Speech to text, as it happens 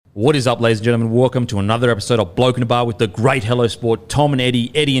What is up, ladies and gentlemen? Welcome to another episode of Bloke in a Bar with the great Hello Sport, Tom and Eddie,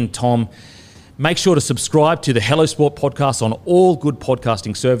 Eddie and Tom. Make sure to subscribe to the Hello Sport podcast on all good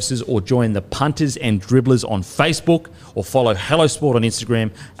podcasting services, or join the Punters and Dribblers on Facebook, or follow Hello Sport on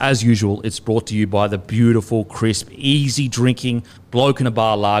Instagram. As usual, it's brought to you by the beautiful, crisp, easy drinking Bloke in a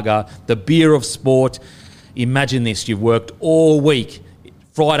Bar lager, the beer of sport. Imagine this, you've worked all week,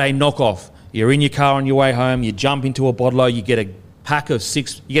 Friday knockoff, you're in your car on your way home, you jump into a bottler, you get a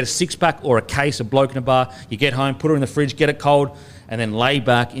six-pack or a case of Bloke in a Bar, you get home, put it in the fridge, get it cold, and then lay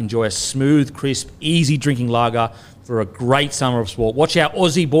back, enjoy a smooth, crisp, easy drinking lager for a great summer of sport. Watch our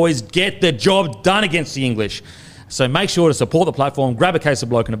Aussie boys get the job done against the English. So make sure to support the platform, grab a case of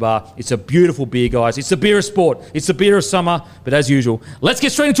Bloke in a Bar. It's a beautiful beer, guys. It's the beer of sport. It's the beer of summer. But as usual, let's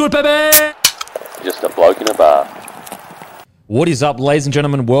get straight into it, baby! Just a bloke in a bar. What is up, ladies and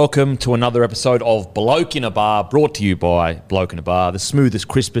gentlemen? Welcome to another episode of Bloke in a Bar, brought to you by Bloke in a Bar, the smoothest,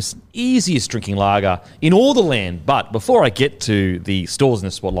 crispest, easiest drinking lager in all the land. But before I get to the stores in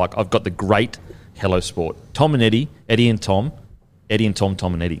the spotlight, I've got the great Hello Sport. Tom and Eddie, Eddie and Tom, Eddie and Tom,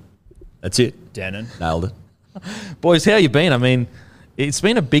 Tom and Eddie. That's it. Dannon. Nailed it. Boys, how you been? I mean, it's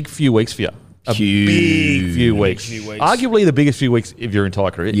been a big few weeks for you. Big few weeks. Arguably the biggest few weeks of your entire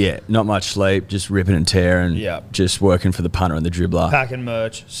career. Yeah, not much sleep, just ripping and tearing, just working for the punter and the dribbler. Packing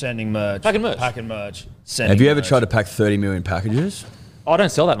merch, sending merch. Packing merch, sending Have you ever tried to pack 30 million packages? I don't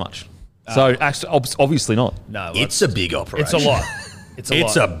sell that much. So actually, obviously not. No. It's a big operation. It's a lot.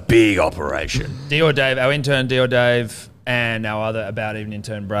 It's a big operation. Dior Dave, our intern Dior Dave, and our other About Even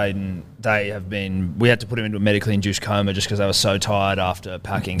intern Braden, we had to put him into a medically induced coma just because they were so tired after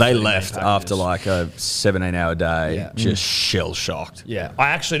packing. They left after like a 17-hour day, just shell-shocked. Yeah. I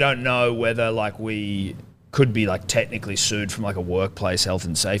actually don't know whether we could be technically sued from a workplace health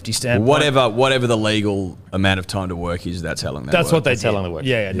and safety standpoint. Whatever the legal amount of time to work is, that's how long they That's work. what they did. How long they work.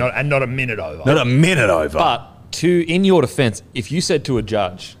 Yeah. Not a minute over. Not a minute over. But in your defense, if you said to a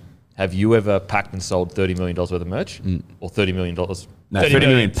judge, have you ever packed and sold $30 million worth of merch? Or $30 million? No, 30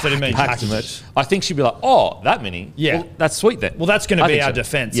 million packed merch. I think she'd be like, oh, that many? Yeah. Well, that's sweet then. Well, that's going to be our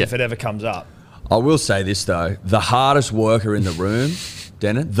defense if it ever comes up. I will say this, though. The hardest worker in the room,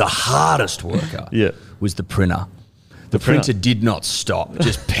 Denon, the hardest worker was the printer. The printer did not stop,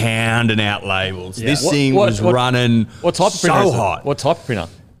 just pounding out labels. Yeah. This thing was running what type of printer so hot. What type of printer?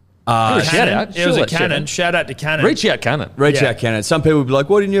 Canon. It was a Canon. Shout out to Canon. Reach out Canon. Reach out Canon. Some people would be like,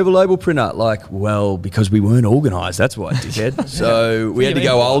 why didn't you have a label printer? Well, because we weren't organised. That's why, dickhead. So we had to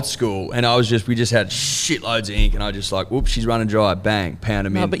go old school. And we just had shitloads of ink. And I just whoops, she's running dry. Bang, pound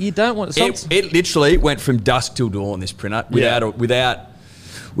them in. No, but you don't want... It literally went from dusk till dawn, this printer,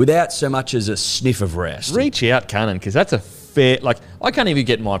 without so much as a sniff of rest. Reach out Canon, because that's a fair... I can't even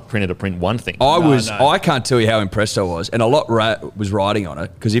get my printer to print one thing. I can't tell you how impressed I was. And a lot was riding on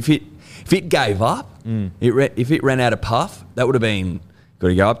it, because if it gave up, if it ran out of puff, that would have been, got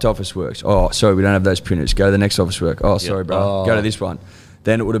to go up to Officeworks. Oh, sorry, we don't have those printers. Go to the next Officework. Oh, sorry, bro. Go to this one.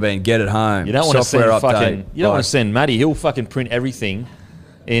 Then it would have been, get it home. You don't want to send you don't want to send Matty. He'll fucking print everything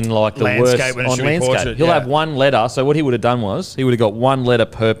in the landscape worst on landscape. He'll have one letter. So what he would have done was he would have got one letter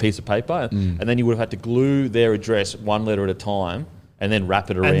per piece of paper, and then you would have had to glue their address one letter at a time and then wrap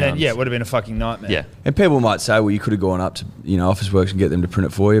it around. And then, it would have been a fucking nightmare. Yeah. And people might say, well, you could have gone up to Officeworks and get them to print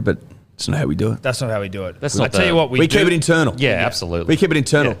it for you, but it's not how we do it. That's not how we do it. That's not. I tell you what, we keep it internal. Yeah, absolutely. We keep it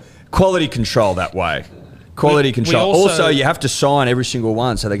internal. Yeah. Quality control that way. Quality control. Also, you have to sign every single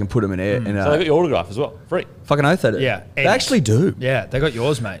one so they can put them in air. So they got your autograph as well, free. Fucking oath they do. Yeah, they actually do. Yeah, they got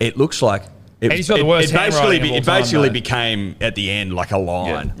yours, mate. It looks like it basically became at the end like a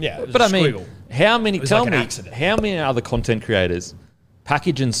line. Yeah, but I mean, how many other content creators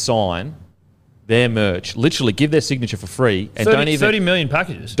package and sign their merch, literally give their signature for free, and 30 million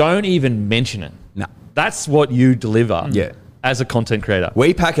packages. Don't even mention it. No, that's what you deliver. Yeah. As a content creator,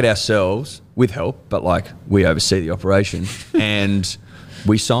 we pack it ourselves with help, but we oversee the operation and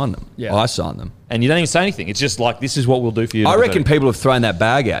we sign them. Yeah. I sign them, and you don't even say anything. It's just this is what we'll do for you. I reckon people have thrown that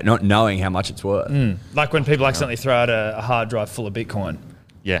bag out, not knowing how much it's worth. Like when people accidentally throw out a hard drive full of Bitcoin.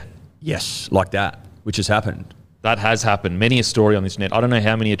 Yeah. Yes, like that, which has happened. That has happened. Many a story on this net. I don't know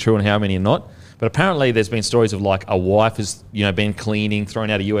how many are true and how many are not. But apparently there's been stories of a wife has been cleaning, thrown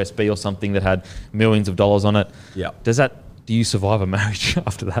out a USB or something that had millions of dollars on it. Yeah. Do you survive a marriage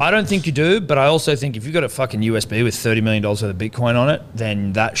after that? I don't think you do, but I also think if you've got a fucking USB with $30 million worth of Bitcoin on it,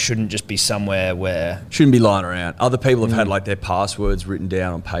 then that shouldn't just be somewhere where... Shouldn't be lying around. Other people have had their passwords written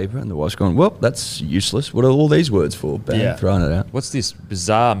down on paper and the wife's gone, well, that's useless. What are all these words for? Bang, throwing it out. What's this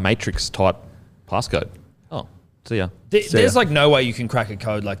bizarre matrix type passcode? Oh. So yeah. There's like no way you can crack a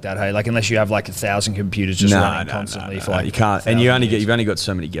code like that, hey? Like unless you have like 1,000 computers just running constantly for like you can't, and you've years. only got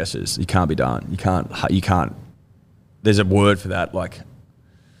so many guesses. You can't be done. You can't. There's a word for that, like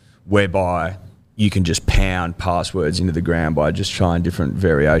whereby you can just pound passwords into the ground by just trying different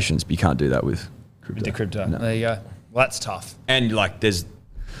variations, but you can't do that with crypto. With the crypto. No. There you go. Well, that's tough. And like I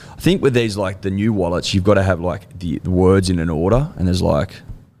think with these like the new wallets, you've got to have like the words in an order, and there's like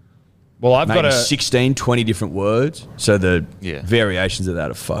Well, I've got maybe a 16, 20 different words. So the Yeah. variations of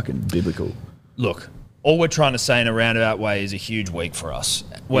that are fucking biblical. look. All we're trying to say in a roundabout way is a huge week for us.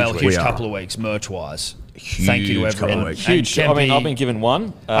 Well, week. huge We are. couple of weeks, merch wise. Thank you to Huge couple of everyone. weeks. And Huge. I mean, Kempy, I've been given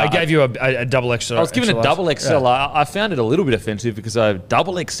one. I gave you a double XL. I was given a double XL. I found it a little bit offensive because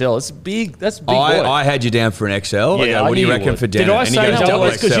double XL. It's big. That's a big. word. I had you down for an XL. I Yeah, go, I what do knew you you reckon would. for Did Dan? I And he say goes, double No,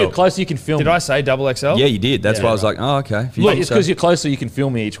 XL? it's because you're closer. You can film. Did I say double XL? Yeah, you did. That's why I was like, oh, okay. If you Look, think it's so. because you're closer. You can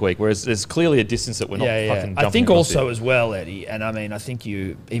film me each week. Whereas there's clearly a distance that we're not fucking. I jumping think across also here. as well, Eddie, and I mean, I think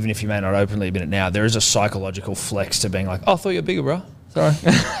you, even if you may not openly admit it now, there is a psychological flex to being like, oh, I thought you were bigger, bro. Sorry.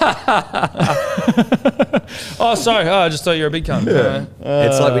 Oh, sorry. Oh, I just thought you were a big cunt.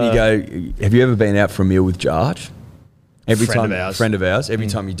 It's like when you go, have you ever been out for a meal with Jarge? Every Friend time, of ours. friend of ours. Every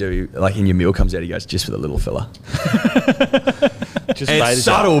time you do, like in your meal comes out, he goes, just for the little fella. Just fade It's it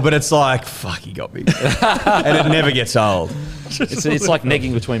subtle, but it's like, fuck, he got me. And it never gets old. It's like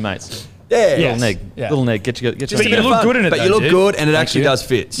negging between mates. Yeah. Yes. Little neg. Yeah. Little neg. Get you. But you look good in it, But though, you look dude. good, and it Thank actually you. does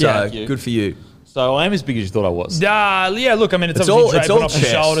fit. So Yeah. Thank you. good for you. So I am as big as you thought I was. Yeah, look, I mean, it's It's obviously all draping off chest. the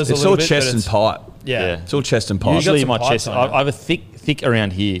shoulders a It's little all bit. chest but and it's- pipe. Yeah. It's all chest and pipe. Usually some my pipes chest. on you. I have a thick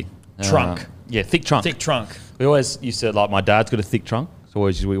around here. Trunk. Yeah, thick trunk. Thick trunk. We always used to like my dad's got a thick trunk, so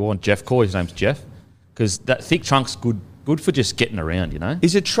always we want Jeff call. His name's Jeff because that thick trunk's good for just getting around. You know.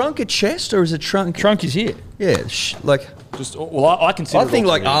 Is it trunk a chest or is it trunk? Trunk is here. Yeah, like Just well, I consider. I it think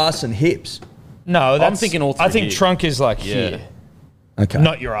all like three. arse and hips. No, that's, thinking all I three think here. trunk is like Yeah. here, Okay.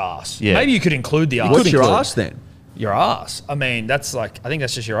 not your ass. Yeah. Maybe you could include the ass. What's your include- ass then? Your ass. I mean, that's like, I think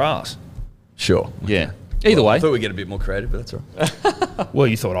that's just your ass. Sure. Yeah. Either I way. thought we'd get a bit more creative, but that's all right. Well,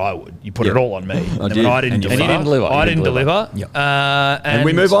 you thought I would. You put Yeah. it all on me. I And then did. when I didn't And you deliver. didn't deliver. I You didn't didn't deliver. Yep. And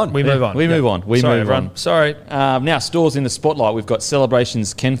we move on. We move on. We move Yeah. on. We Sorry, move everyone. on. Sorry. Now, stores in the spotlight. We've got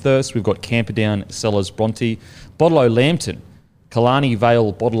Celebrations Kenthurst. We've got Camperdown, Sellers Bronte, Bottle Lambton, Kalani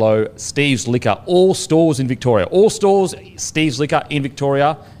Vale, Bottle, Steve's Liquor. All stores in Victoria. All stores, Steve's Liquor in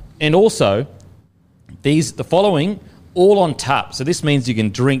Victoria. And also, the following, all on tap. So this means you can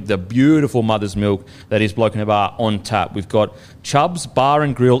drink the beautiful mother's milk that is Bloke in a Bar on tap. We've got Chubbs Bar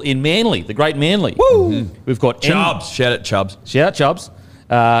and Grill in Manly, the great Manly. Woo! We've got Chubbs. Shout out Chubbs. Shout out Chubbs.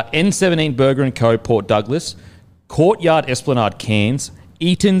 N17 Burger & Co. Port Douglas. Courtyard Esplanade Cairns.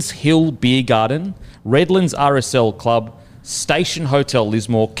 Eaton's Hill Beer Garden. Redlands RSL Club. Station Hotel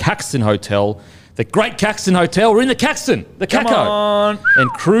Lismore. Caxton Hotel. The Great Caxton Hotel. We're in the Caxton. The Come Caco. on. And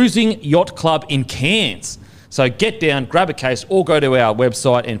Cruising Yacht Club in Cairns. So get down, grab a case, or go to our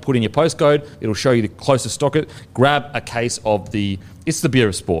website and put in your postcode. It'll show you the closest stock. Grab a case of it's the beer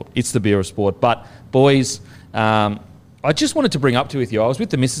of sport. It's the beer of sport. But boys, I just wanted to bring up to with you. I was with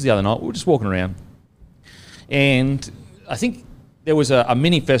the missus the other night. We were just walking around, and I think there was a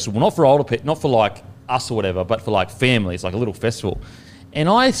mini festival, not for older people, not for like us or whatever, but for like families, like a little festival. And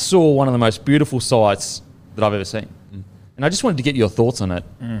I saw one of the most beautiful sights that I've ever seen. And I just wanted to get your thoughts on it.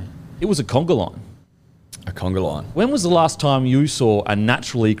 It was a conga line. A conga line. When was the last time you saw a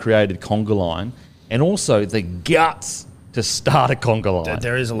naturally created conga line, and also the guts to start a conga line?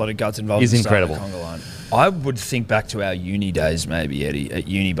 There is a lot of guts involved. Is in starting incredible. a conga line. I would think back to our uni days, maybe, Eddie, at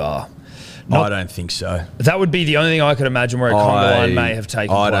Uni Bar. I don't think so. That would be the only thing I could imagine where a conga line may have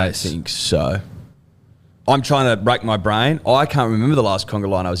taken I place. don't think so. I'm trying to rack my brain. I can't remember the last conga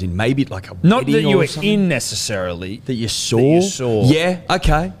line I was in. Maybe like a Not wedding that you or were something. in necessarily. That you saw. That you saw. Yeah.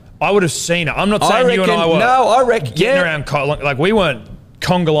 Okay. I would have seen it. I'm not saying you and I were I reckon. getting Yeah. around, like we weren't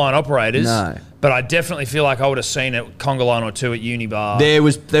conga line operators. No. But I definitely feel like I would have seen a conga line or two at Uni Bar. There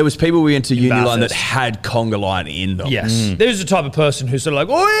was people we went to uni line that Bathurst. had conga line in them. Yes. There's the type of person who's sort of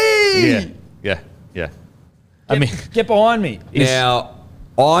like, oi! Yeah. I mean, Get behind me. Now,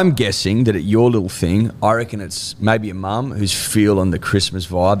 I'm guessing that at your little thing, I reckon it's maybe a mum who's feeling the Christmas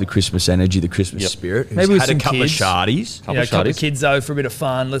vibe, the Christmas energy, the Christmas Yep. spirit. Who's Maybe with had a some couple kids. of shardies. You know, a couple of shotties. kids though for a bit of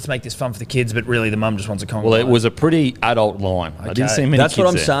fun. Let's make this fun for the kids, but really the mum just wants a conga well, line. it was a pretty adult line. I didn't Okay. see many That's kids what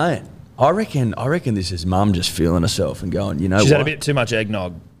I'm there. saying. I reckon this is mum just feeling herself and going, you know She's what? had a bit too much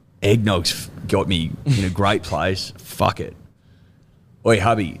eggnog. Eggnog's got me in a great place. Fuck it. Oi,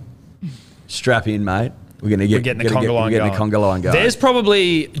 hubby, strap in, mate. We're gonna get. We're getting a gonna conga get- line We're getting a going. conga line going. There's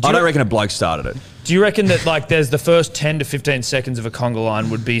probably... I don't reckon a bloke started it. Do you reckon that like there's the first 10 to 15 seconds of a conga line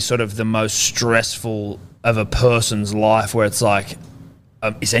would be sort of the most stressful of a person's life where it's like,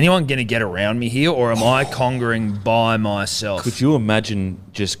 is anyone going to get around me here, or am I congering by myself? Could you imagine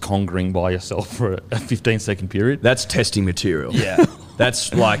just congering by yourself for a 15-second period? That's testing material. Yeah.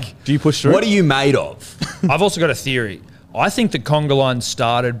 That's like, Do you push through? what are you made of? I've also got a theory. I think the conga line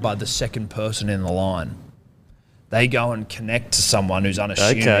started by the second person in the line. They go and connect to someone who's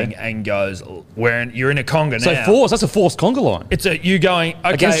unassuming and goes, you're in a conga So now. that's a forced conga line. It's you going,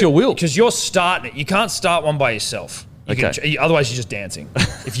 okay, Against your will. because you're starting it. You can't start one by yourself. Okay. Otherwise, you're just dancing.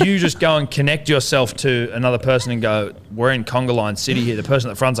 If you just go and connect yourself to another person and go, we're in conga line city here, the person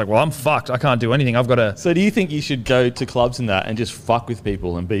at the front's like, well, I'm fucked. I can't do anything. I've got to. So do you think you should go to clubs and that and just fuck with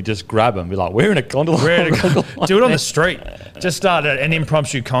people and just grab them, be like, we're in a conga line. Do it on the street. Just start an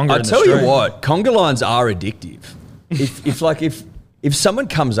impromptu conga. I in the tell street. you what, conga lines are addictive. If someone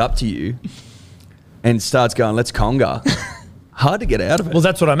comes up to you and starts going, let's conga, hard to get out of it. Well,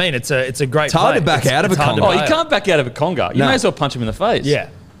 that's what I mean. It's a great. It's hard to back out of a conga. Oh, you can't back out of a conga. You No. may as well punch him in the face. Yeah.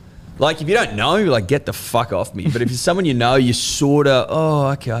 Like if you don't know, like get the fuck off me. But if it's someone you know, you sort of, oh,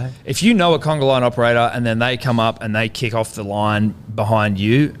 okay. If you know a conga line operator and then they come up and they kick off the line behind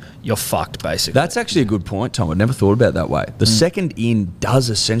you, you're fucked basically. That's actually a good point, Tom. I'd never thought about it that way. The second in does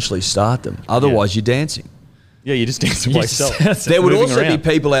essentially start them. Otherwise, you're dancing. Yeah, you're just dancing by yourself. There would Moving also around. be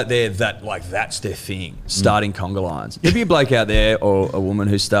people out there that like that's their thing, starting conga lines. There'd be a bloke out there or a woman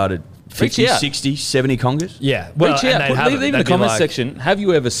who started 50, Reach out. 60, 70 congas. Yeah. Well, Reach and out. they'd have Leave it. in the They'd be comments like- section, have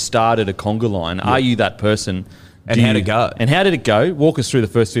you ever started a conga line? Are you that person? And Do how'd you- it go? And how did it go? Walk us through the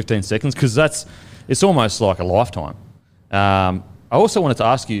first 15 seconds because it's almost like a lifetime. I also wanted to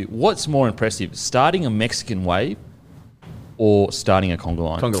ask you, what's more impressive, starting a Mexican wave or starting a conga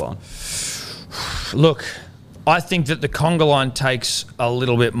line? Conga line. Look, I think that the conga line takes a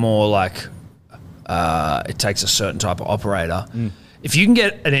little bit more like it takes a certain type of operator. If you can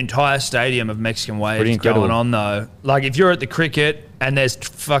get an entire stadium of Mexican Pretty waves incredible. going on though, like if you're at the cricket and there's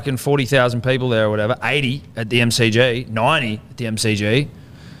fucking 40,000 people there or whatever, 80 at the MCG, 90 at the MCG,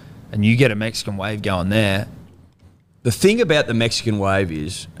 and you get a Mexican wave going there, The thing about the Mexican wave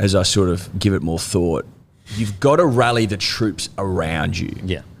is, as I sort of give it more thought, you've got to rally the troops around you.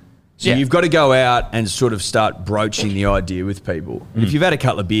 Yeah. So Yeah. you've got to go out and sort of start broaching the idea with people. And if you've had a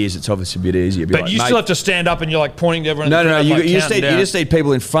couple of beers, it's obviously a bit easier. Be but like, you "Mate, still have to stand up and you're like pointing to everyone. No, in the crowd, you, like, you, just counting need, you down. just need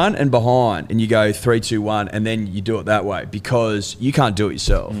people in front and behind, and you go 3, 2, 1, and then you do it that way because you can't do it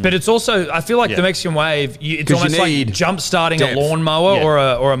yourself. But it's also, I feel like Yeah. the Mexican wave, it's 'Cause you almost like need jump starting depth. a lawnmower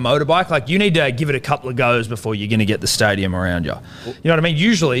Yeah. or a motorbike. Like you need to give it a couple of goes before you're going to get the stadium around you. You know what I mean?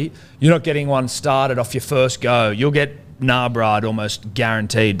 Usually, you're not getting one started off your first go. You'll get Narbrad almost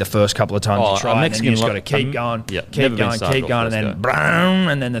guaranteed the first couple of times Oh, you try. a And then Mexican you just got to lo- keep going, yeah, keep never been going, started keep off going, and first then go. brown,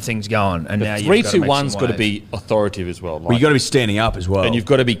 and then the thing's going. And now The you've 3, got a 2, Mexican 1's got to wave. be authoritative as well. Well, you got to be standing up as well. and you've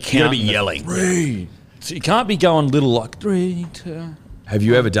got to be counting. You gotta be the yelling. 3. So you can't be going little like 3, 2. Have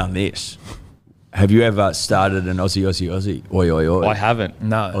you ever done this? Have you ever started an Aussie? Oi, oi, oi. I haven't.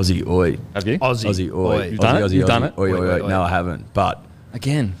 No. Aussie, oi. Have you? Aussie, oi. You've done it? Aussie, You've done Aussie, it? Oi, oi, Oi, oi. oi. No, I haven't. But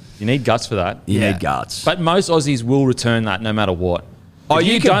Again, you need guts for that. you Yeah. need guts. But most Aussies will return that no matter what. Oh, If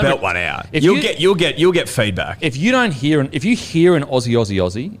you don't can belt re- one out. if You'll you- get feedback. If you don't hear if you hear an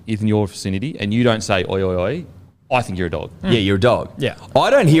Aussie in your vicinity and you don't say oi oi oi, I think you're a dog. Yeah, you're a dog. Yeah. I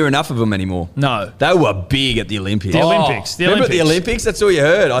don't hear enough of them anymore. No. They were big at the Olympics. The Olympics. The Remember Olympics. the Olympics? That's all you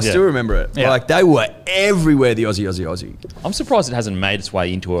heard. I still remember it. Yeah. Like they were everywhere. The Aussie. I'm surprised it hasn't made its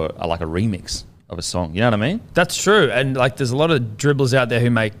way into a remix of a song. You know what I mean? That's true. And like there's a lot of dribblers out there who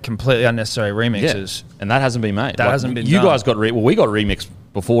make completely unnecessary remixes. And that hasn't been made. That hasn't been You done. guys got we got remixed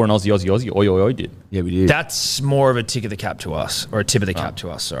before an Aussie oi oi oi did. Yeah, we did. That's more of a tick of the cap to us, or a tip of the cap to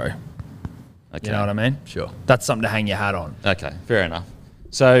us, sorry. Okay. You know what I mean? Sure. That's something to hang your hat on. Okay, fair enough.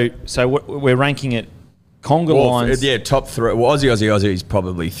 So we're ranking it conga lines. Yeah, top 3. Well, Aussie is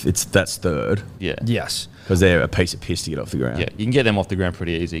probably that's third Yeah. Yes. because they're a piece of piss to get off the ground. Yeah, you can get them off the ground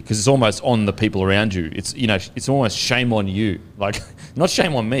pretty easy because it's almost on the people around you. It's it's almost shame on you. Like not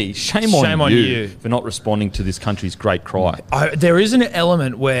shame on me, shame on you for not responding to this country's great cry. There is an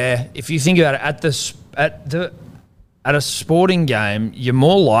element where, if you think about it, at a sporting game, you're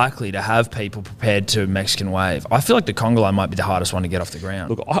more likely to have people prepared to Mexican wave. I feel like the conga line might be the hardest one to get off the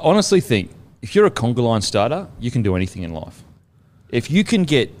ground. Look, I honestly think if you're a conga line starter, you can do anything in life. If you can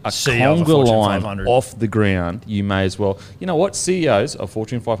get a CEO of a conga Fortune line 500. off the ground, you may as well. You know what? CEOs of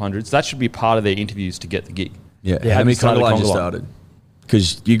Fortune 500s, that should be part of their interviews to get the gig. Yeah. Yeah, How many started conga lines you conga line. started?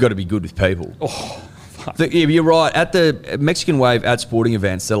 Because you got to be good with people. Yeah, you're right. At the Mexican wave at sporting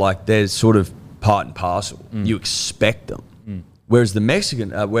events, they're sort of part and parcel. You expect them. Whereas the the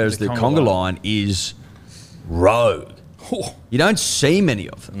conga conga line is rogue. You don't see many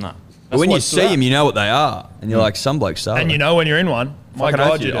of them. No. But when why you it's see stood out. them, you know what they are. And you're like, some blokes are. And you know when you're in one. Fucking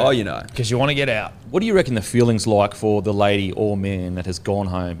oath you do. Oh, you know. Because you want to get out. What do you reckon the feeling's like for the lady or man that has gone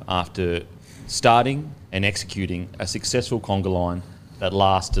home after starting and executing a successful conga line that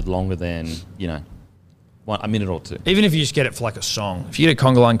lasted longer than, a minute or two? Even if you just get it for like a song. If you get a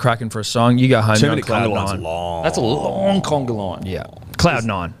conga line cracking for a song, you go home, 2 you're on minute cloud conga line's nine. long. That's a long conga line. Yeah. Cloud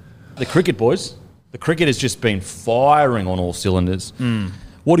nine. The cricket, boys. The cricket has just been firing on all cylinders.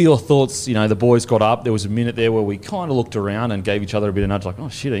 What are your thoughts? The boys got up. There was a minute there where we kind of looked around and gave each other a bit of nudge, like, oh,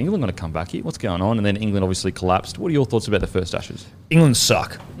 shit, are England going to come back here? What's going on? And then England obviously collapsed. What are your thoughts about the first Ashes? England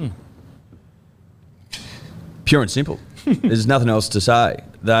suck. Pure and simple. There's nothing else to say.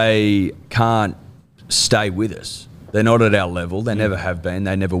 They can't stay with us. They're not at our level. They never have been.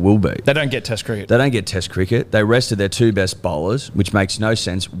 They never will be. They don't get Test cricket. They don't get Test cricket. They rested their 2 best bowlers, which makes no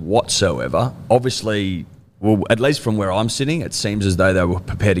sense whatsoever. Obviously, well, at least from where I'm sitting, it seems as though they were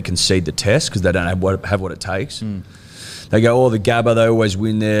prepared to concede the Test because they don't have what it takes. They go, the Gabba, they always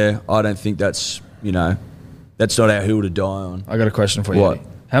win there. I don't think that's not our hill to die on. I got a question for you. What? Eddie.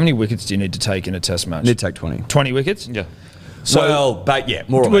 How many wickets do you need to take in a Test match? Need to take 20. 20 wickets? Yeah. More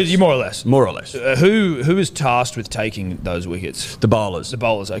or less. More or less. More or less. Who is tasked with taking those wickets? The bowlers. The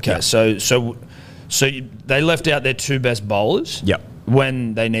bowlers. Okay. Yeah. So they left out their 2 best bowlers. Yep.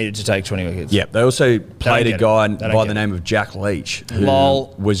 When they needed to take 20 wickets. Yeah, they also played a get guy it. They don't by get the it. name of Jack Leach, who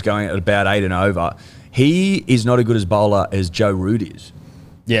Lol. was going at about 8 and over. He is not as good as bowler as Joe Root is.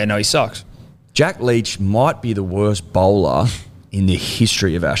 Yeah. No, he sucks. Jack Leach might be the worst bowler in the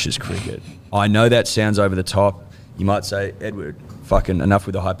history of Ashes cricket. I know that sounds over the top. You might say, Edward, fucking enough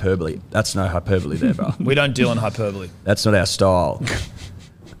with the hyperbole. That's no hyperbole there, bro. We don't deal in hyperbole. That's not our style.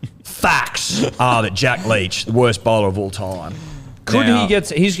 Facts are that Jack Leach, the worst bowler of all time. Could Now- he get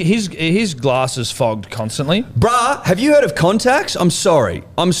his glasses fogged constantly? Bruh, have you heard of contacts? I'm sorry,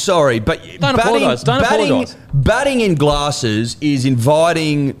 but Don't apologise, don't apologise. batting in glasses is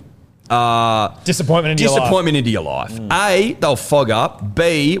inviting Disappointment into your life. A, they'll fog up.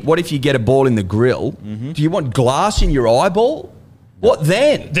 B, what if you get a ball in the grill? Do you want glass in your eyeball? What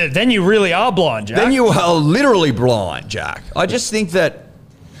then? Then you really are blind, Jack. Then you are literally blind, Jack. I just think that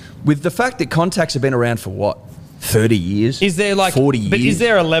with the fact that contacts have been around for what? 30 years? Is there 40 years? But is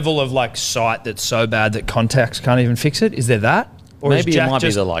there a level of sight that's so bad that contacts can't even fix it? Is there that? Or Maybe is it Jack might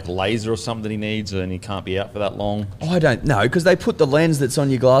just, be the laser or something that he needs and he can't be out for that long. I don't know, because they put the lens that's on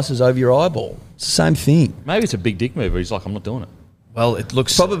your glasses over your eyeball. It's the same thing. Maybe it's a big dick move where he's like, I'm not doing it. Well, it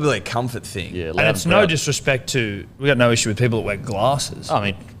looks. Probably a comfort thing. Yeah, And loud it's no proud. disrespect to. We got no issue with people that wear glasses.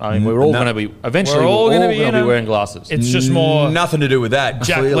 I mean, we're all No. going to be, eventually, We're we're all all gonna going be, to be wearing glasses. It's just more. Nothing to do with that.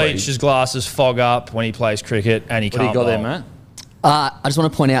 Jack clearly. Leach's glasses fog up when he plays cricket, and he What do can't. you got there, bowl. Matt? I just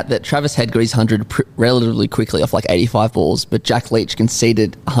want to point out that Travis Head got his 100 relatively quickly off 85 balls, but Jack Leach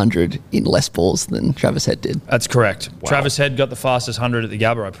conceded 100 in less balls than Travis Head did. That's correct. Travis Head got the fastest 100 at the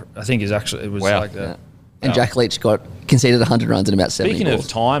Gabba. I think is actually it was Wow. like that. And Jack Leach conceded 100 runs in about 70 Speaking balls.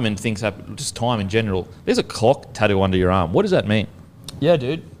 of time and things happen, just time in general, there's a clock tattoo under your arm. What does that mean? Yeah,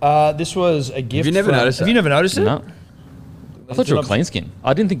 dude. This was a gift. you never noticed Have that? you never noticed it? No. I thought you were clean skin.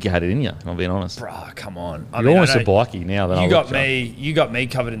 I didn't think you had it in you, if I'm being honest. Bruh, come on. You're almost a bikie now. That I You looked got up. me. You got me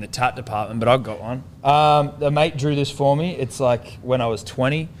covered in the tat department, but I've got one. The mate drew this for me. It's like when I was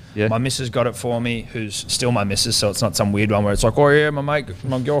 20. Yeah. My missus got it for me, who's still my missus, so it's not some weird one where it's like, oh yeah, my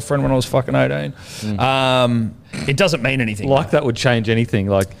girlfriend when I was fucking 18. It doesn't mean anything. Like that would change anything.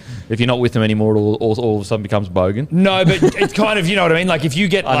 Like if you're not with them anymore, it all of a sudden becomes bogan. No, but it's kind of, you know what I mean? Like if you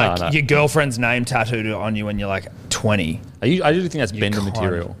get I know. your girlfriend's name tattooed on you when you're like 20. I usually think that's bender can't.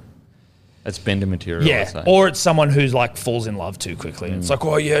 material. That's bender material. Yeah, I'd say. or it's someone who's like falls in love too quickly. And it's like,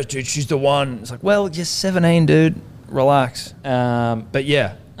 oh yeah, dude, she's the one. It's like, well, you're 17, dude. Relax. But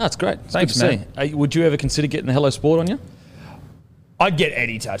yeah, That's great. It's Thanks, good to man. see. Would you ever consider getting the Hello Sport on you? I'd get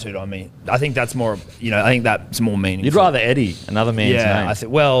Eddie tattooed on me. I think that's more, I think that's more meaningful. You'd rather Eddie, another man's yeah, name. I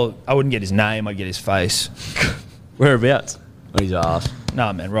think. Well, I wouldn't get his name. I'd get his face. Whereabouts? On his ass.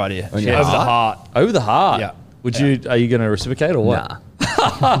 Nah, man, right here, On your over the heart? heart. Over the heart. Yeah. Are you going to reciprocate or what?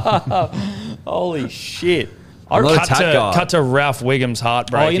 Nah. Holy shit. I'm not a Cut tat to, guy. cut to Ralph Wiggum's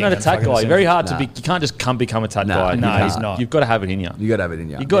heartbreak. Oh, you're not a tat guy. Very hard to be. You can't just become a tat No, guy. no, You he's can't. not. You've got to have it in you. You got to have it in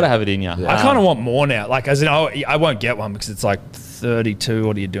you. You've got to have it in you. I kind of want more now. Like, as in, I won't get one because it's like 32.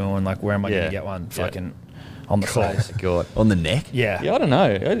 What are you doing? Like, where am I going Yeah. to get one? Yeah. Fucking on the face. God. On the neck? Yeah. Yeah, I don't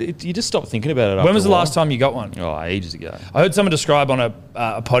know. You just stop thinking about it. When was after the a last time you got one? while. Oh, ages ago. I heard someone describe on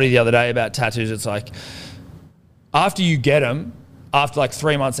a potty the other day about tattoos. It's like after you get them, after like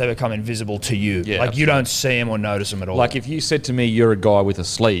 3 months, they become invisible to you. Yeah, like you don't see them or notice them at all. Like if you said to me, you're a guy with a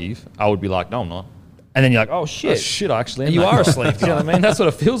sleeve, I would be like, no, I'm not. And then you're like, oh, shit. Oh, shit, I actually am. You mate. are a sleeve You know what I mean? That's what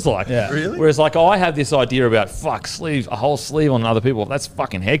it feels like. Yeah. Really? Whereas, like, I have this idea about, fuck, a whole sleeve on other people. That's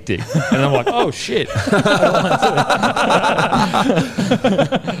fucking hectic. And I'm like, oh, shit.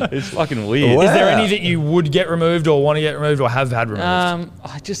 It's fucking weird. Wow. Is there any that you would get removed or want to get removed or have had removed?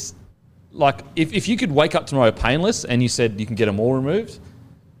 I just, like, if you could wake up tomorrow painless and you said you can get them all removed,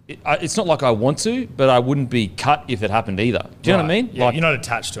 it's not like I want to, but I wouldn't be cut if it happened either. Do you know what I mean? Yeah, Like, you're not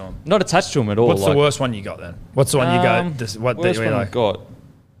attached to them. not attached to them at all. What's like, the worst one you got then? What's the one you go? What worst that you one like? I've got?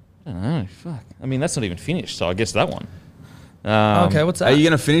 I don't know. Fuck. I mean, that's not even finished, so I guess that one. Okay, what's that? Are you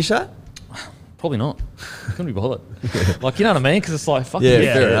going to finish that? Probably not. Couldn't be bothered. Like, you know what I mean? Because it's like, fuck Yeah,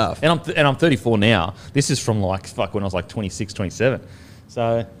 yeah. fair enough. And I'm 34 now. This is from like, fuck, when I was like 26, 27.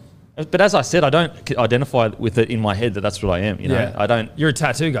 So, but as I said, I don't identify with it in my head that that's what I am. You know, Yeah. I don't. You're a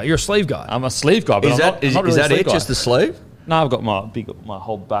tattoo guy. You're a sleeve guy. I'm a sleeve guy, but Is I'm that not, I'm not really a sleeve it? guy. Just the sleeve? No, I've got my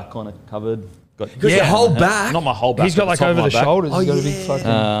whole back kind of covered. Got your whole back? Not my whole back. He's got but like top of over my the back. shoulders. Oh, He's got a yeah. big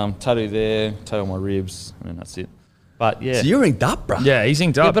fucking. Tattoo there, tattoo on my ribs, and that's it. But yeah, So you're inked up, bro. Yeah, he's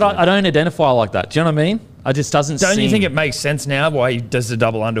inked up. yeah, but I don't identify like that. Do you know what I mean? I just doesn't. Don't you seem- think it makes sense now why he does the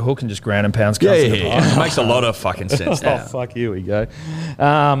double underhook and just ground and pounds Yeah, cuts yeah, in the yeah. bar? It makes a lot of fucking sense Oh now. fuck! Here we go.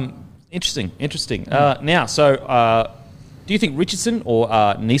 Interesting. Now, so do you think Richardson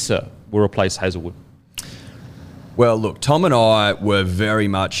or Nisa will replace Hazelwood? Well, look, Tom and I were very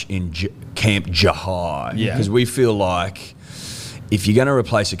much in Camp Jahai. Yeah. Because we feel like if you're going to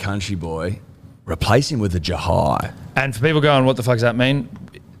replace a country boy, replace him with a Jahai. And for people going, what the fuck does that mean?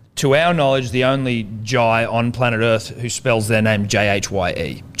 To our knowledge, the only Jai on planet Earth who spells their name Jhye.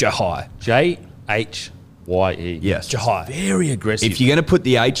 Jahai. Jhye. Yes. Jahai. Very aggressive. If you're going to put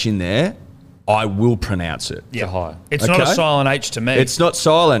the H in there, I will pronounce it. Yeah. Jahai. It's not a Okay. silent H to me. It's not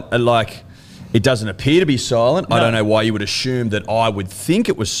silent. Like, it doesn't appear to be silent. I No. don't know why you would assume that I would think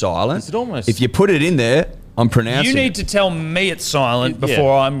it was silent. Is it almost- If you put it in there, I'm pronouncing you need it. to tell me it's silent Yeah.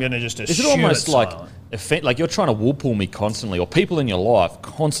 before I'm going to just assume Is it almost it's like silent. like you're trying to wool pull me constantly, or people in your life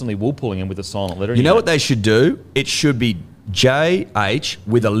constantly wool pulling him with a silent letter? You know what they should do? It should be JH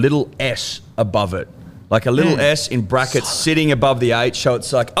with a little S above it. Like a little S in brackets sitting above the H, so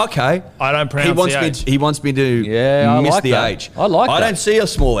it's like, okay. I don't pronounce the H. He wants me to Yeah, I miss like the that. H. I like I that. don't see a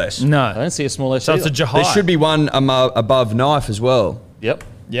small S. I No. don't see a small S. So it's a either. Jahai. There should be one above knife as well. Yep.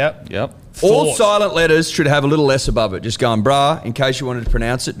 Yep. Yep. All Thought. silent letters should have a little S above it. Just going, brah, in case you wanted to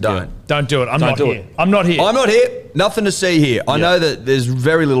pronounce it, don't. Don't do it. I'm Don't not do here. it. I'm not here. I'm not here. Nothing to see here. I know that there's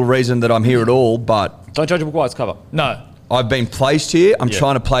very little reason that I'm here at all, but Don't judge a book by its cover. No. I've been placed here. I'm Yeah.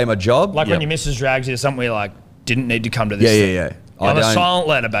 trying to play my job. Like Yep. when your missus drags you to something where you're like, didn't need to come to this Yeah, thing. yeah. On a don't- silent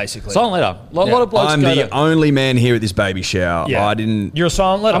letter, basically. Silent letter. A lot Yeah. of blokes I'm go the to- only man here at this baby shower. Yeah. I didn't. You're a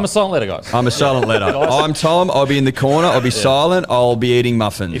silent letter. I'm a silent letter, guys. I'm a silent letter. I'm Tom. I'll be in the corner. I'll be silent. I'll be eating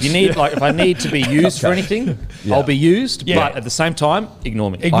muffins. If you need, like, if I need to be used for anything, I'll be used. Yeah. But at the same time, ignore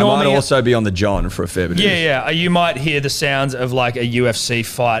me. I Ignore might me. also be on the John for a fair bit. of this. Yeah. You might hear the sounds of like a UFC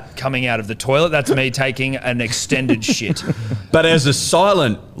fight coming out of the toilet. That's me taking an extended shit. But as a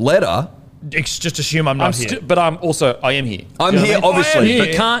silent letter, Just assume I'm not here. But I am here. I'm You know here, what I mean? obviously.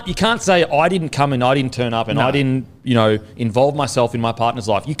 But you can't say I didn't come and I didn't turn up and No. I didn't, involve myself in my partner's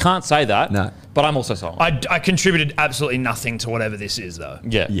life. You can't say that. No. But I'm also silent. I contributed absolutely nothing to whatever this is, though.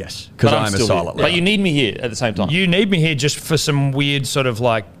 Yeah. Yes, 'cause But I'm a still silent here. letter. But you need me here at the same time. You need me here just for some weird sort of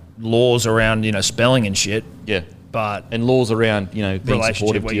like laws around, spelling and shit. yeah. But And laws around, being relationship,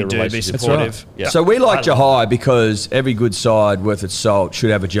 supportive what to you your do, be relationship. supportive. Yeah. So we like I- Jahai because every good side worth its salt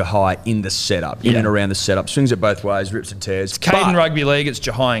should have a Jahai in the setup, in and around the setup. Swings it both ways, rips and tears. Caden But- Rugby League, it's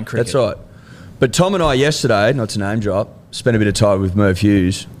Jahai in cricket. That's right. But Tom and I yesterday, not to name drop, spent a bit of time with Merv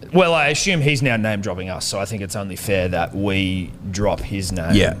Hughes. Well, I assume he's now name dropping us, so I think it's only fair that we drop his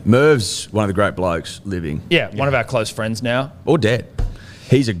name. Yeah, Merv's one of the great blokes living. Yeah, one of our close friends now. Or dead.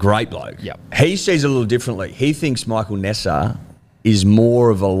 He's a great bloke. Yep. He sees it a little differently. He thinks Michael Nessa is more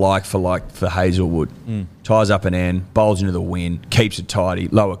of a like for Hazelwood. Ties up an end, bowls into the wind, keeps it tidy,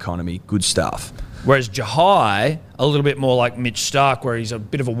 low economy, good stuff. Whereas Jahai, a little bit more like Mitch Stark, where he's a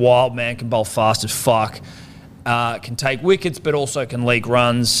bit of a wild man, can bowl fast as fuck, can take wickets, but also can leak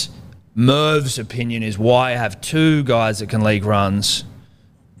runs. Merv's opinion is why have two guys that can leak runs.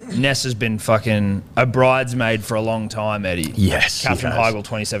 Ness has been fucking a bridesmaid for a long time, Eddie. Yes, he Catherine has. Heigl,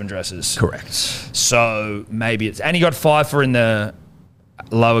 27 dresses. Correct. So maybe it's... And he got 5 for in the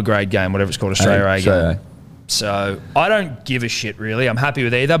lower grade game, whatever it's called, Australia A game. So I don't give a shit, really. I'm happy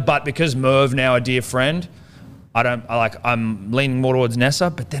with either. But because Merv now a dear friend, I'm leaning more towards Nessa.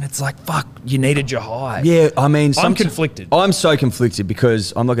 But then it's like, fuck, you needed Jahai. Yeah, I mean... I'm conflicted. I'm so conflicted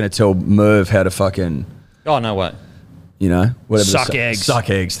because I'm not going to tell Merv how to fucking... Oh, no way. Whatever. Suck eggs. Suck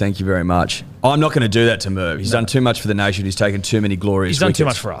eggs, thank you very much. I'm not going to do that to Merv. He's done too much for the nation. He's taken too many glorious He's done too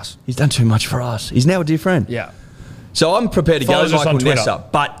wickets. much for us. He's done too much for us. He's now a dear friend. Yeah. So I'm prepared to go Follows us Michael on Twitter. Nessa.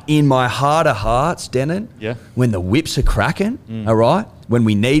 But in my heart of hearts, Denon, Yeah. when the whips are cracking, all right, when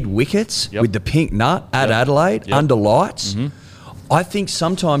we need wickets Yep. with the pink nut at Adelaide, Yep. under lights, I think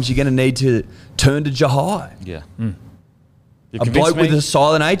sometimes you're going to need to turn to Jahai. Yeah. Mm. You've A convinced bloke with me. a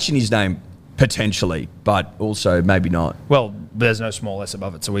silent H in his name, potentially, but also maybe not. Well, there's no small S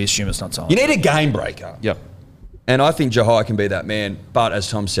above it, so we assume it's not silent. You need a game breaker. Yep. And I think Jahai can be that man. But as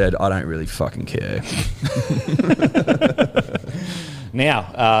Tom said, I don't really fucking care.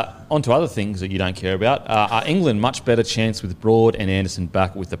 Now, on to other things that you don't care about. Are England much better chance with Broad and Anderson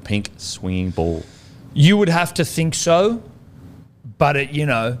back with the pink swinging ball? You would have to think so, but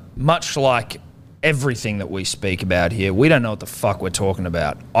much like everything that we speak about here, we don't know what the fuck we're talking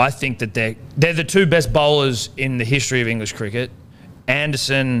about. I think that they're the two best bowlers in the history of English cricket.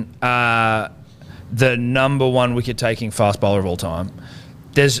 Anderson, the number one wicket-taking fast bowler of all time.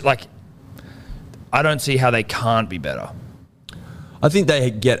 I don't see how they can't be better. I think they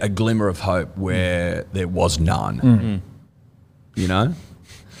get a glimmer of hope where there was none. You know?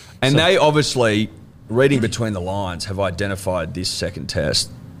 And they obviously, reading between the lines, have identified this second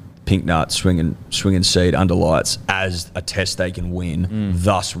test, pink nut, swing and seed, under lights, as a test they can win,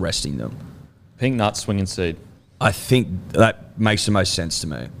 thus resting them. Pink nut, swing and seed. I think that makes the most sense to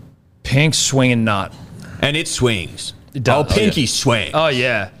me. Pink swinging nut. And it swings. It does. Oh, pinky swing. Oh,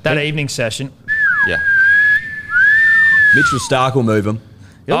 yeah. That evening session. Yeah. Mitchell Stark will move them.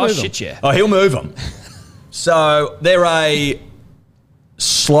 He'll Oh, move them. shit, yeah. Oh, he'll move them. So they're a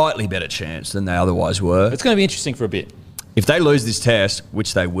slightly better chance than they otherwise were. It's going to be interesting for a bit. If they lose this test,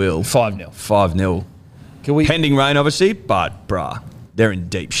 which they will, 5-0. 5-0. Can we Pending rain, obviously, but, bruh, they're in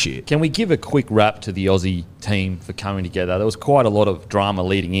deep shit. can we give a quick wrap to the Aussie team for coming together? There was quite a lot of drama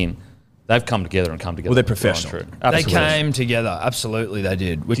leading in. They've come together and come together. Well, they're well and professional. true. They Absolutely. came together. Absolutely, they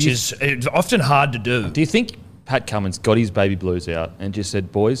did, which is it's often hard to do. Do you think Pat Cummins got his baby blues out and just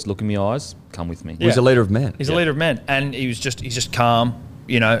said, boys, look in my eyes, come with me? He's a leader of men. He's a leader of men, and he's just calm.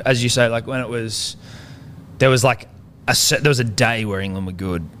 As you say, like when there was a day where England were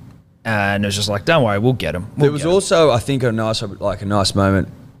good, and it was just like, don't worry, we'll get them. There was also, I think, a nice moment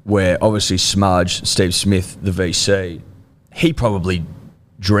where obviously Smudge, Steve Smith, the VC, he probably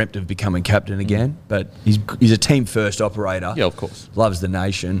dreamt of becoming captain again, but he's a team first operator. Yeah, of course. Loves the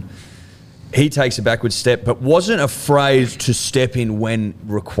nation. He takes a backward step, but wasn't afraid to step in when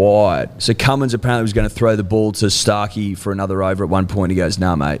required. So Cummins apparently was going to throw the ball to Starkey for another over at one point. He goes,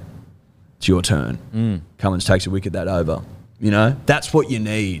 nah, mate, it's your turn. Cummins takes a wicket that over. That's what you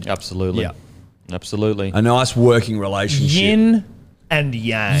need. Absolutely. Yeah. Absolutely. A nice working relationship. yin and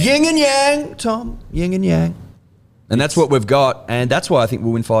yang. Yin and yang, Tom. Yin and yang. And that's what we've got, and that's why I think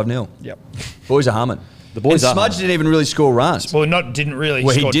we'll win 5-0. Yep. Boys are humming. The boys and are Smudge humming. didn't even really score runs. Well, didn't really.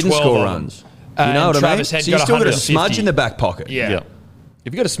 Well, he score didn't 12 score of them. runs. You know what I mean? Travis Head So you got still got a 150. smudge in the back pocket. Yeah.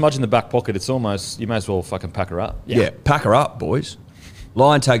 If you've got a smudge in the back pocket, it's almost, you may as well fucking pack her up. Yeah, pack her up, boys.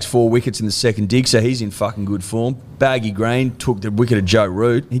 Lyon takes 4 wickets in the second dig, so he's in fucking good form. Baggy Green took the wicket of Joe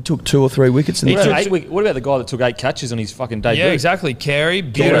Root. He took 2 or 3 wickets in the What about, round. what about the guy that took 8 catches on his fucking debut? Yeah, exactly. Carey,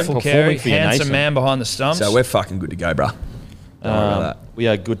 beautiful performing Carey, for your handsome nation. man behind the stumps. So we're fucking good to go, bruh. Don't worry about that. We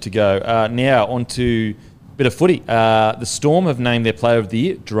are good to go. Now, on to a bit of footy. The Storm have named their player of the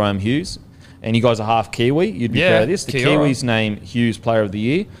year, Jerome Hughes. And you guys are half Kiwi. You'd be Yeah, proud of this. The Kia ora. Kiwis name Hughes player of the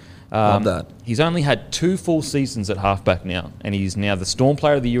year. Love that. He's only had 2 full seasons at halfback now, and he's now the Storm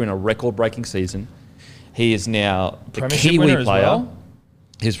player of the year in a record-breaking season. He is now the Premiership Kiwi winner as player. well?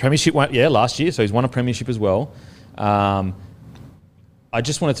 His premiership won, last year, so he's won a premiership as well. I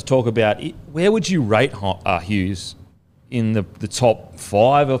just wanted to talk about where would you rate Hughes in the top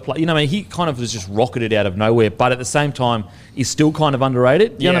 5 of play? He kind of was just rocketed out of nowhere, but at the same time, he's still kind of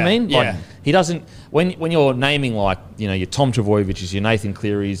underrated. You know what I Yeah, mean? yeah. He doesn't when you're naming your Tom Trbojevich's, your Nathan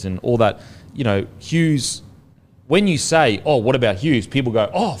Cleary's, and all that. Hughes. When you say, "Oh, what about Hughes?" people go,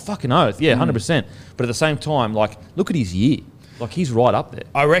 "Oh, fucking oath, yeah, 100%." But at the same time, look at his year. He's right up there.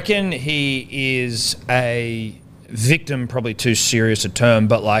 I reckon he is a victim, probably too serious a term,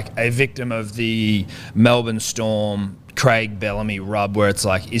 but a victim of the Melbourne Storm, Craig Bellamy rub, where it's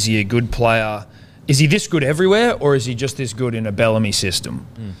like, is he a good player? Is he this good everywhere, or is he just this good in a Bellamy system?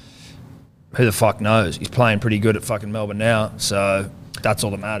 Who the fuck knows? He's playing pretty good at fucking Melbourne now, so that's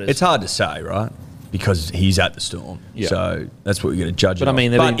all that matters. It's hard to say, right? Because he's at the Storm. Yeah. So that's what we're going to judge But it I mean,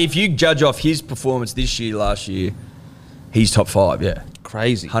 off. they've But been- if you judge off his performance this year, last year, he's top 5, yeah.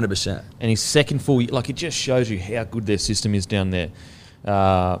 Crazy. 100%. And his second full year, it just shows you how good their system is down there.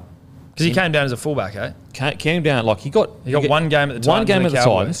 Because he came down as a fullback, eh? Came down like he got one game at the Titans. One game and at the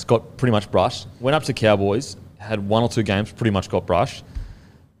Cowboys. Titans, got pretty much brushed. Went up to Cowboys, had 1 or 2 games, pretty much got brushed,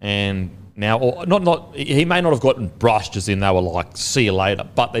 and now or not. He may not have gotten brushed as in they were like, see you later,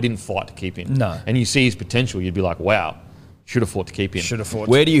 but they didn't fight to keep him. No. And you see his potential, you'd be like, wow, should have fought to keep him. Should have fought.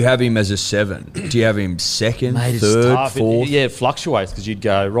 Where do you have him as a 7? Do you have him second, Mate, it's third, tough. fourth? Yeah, it fluctuates because you'd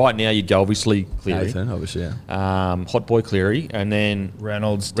go right now. You'd go obviously Cleary, Nathan, obviously, yeah. Hot Boy Cleary, and then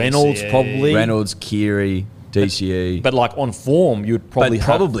Reynolds, Reynolds DCE. probably. Reynolds, Keary, DCE. But like on form, you'd probably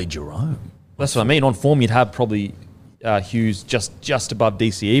probably Jerome. That's what I mean. On form, you'd have probably Hughes just above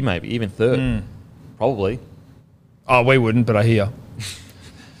DCE, maybe even third, probably. Oh, we wouldn't, but I hear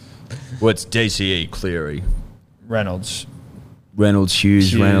Well, it's DCE, Cleary, Reynolds. Reynolds,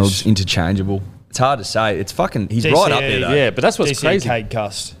 Hughes, Hughes. Reynolds, interchangeable. It's hard to say. It's fucking. He's DCE, right up there, though. Yeah, but that's what's DCE, crazy. Cade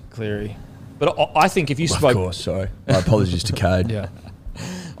Cust, Cleary. But I think if you Of spoke, course, sorry. My apologies to Cade. Yeah,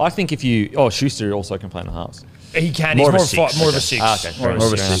 I think if you, Schuster also can play in the halves. he can. More He's of a more, six. more of a 6. Ah, okay. More of More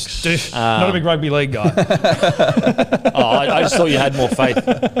a of a 6. six. Dude, not a big rugby league guy. I just thought you had more faith.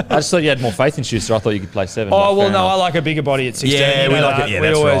 I just thought you had more faith in Schuster. I thought you could play 7. Oh but well, fair no, I enough. like a bigger body at 16. Yeah, You we know like that. it. Yeah, We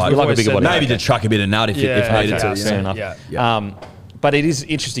that's always- right. we've We like a always bigger said body. that. Maybe to chuck a bit of nut if Yeah, needed okay, to. fair Yeah. enough. Yeah. But it is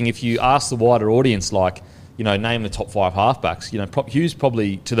interesting if you ask the wider audience, like, name the top 5 halfbacks. Hughes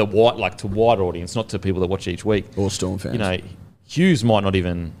probably to the wider audience, not to people that watch each week. All Storm fans. Hughes might not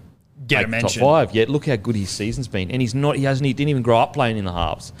even Get a make the top mention. 5 yet. Look how good his season's been, and he didn't even grow up playing in the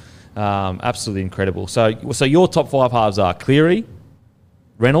halves. Absolutely incredible. So your top 5 halves are Cleary,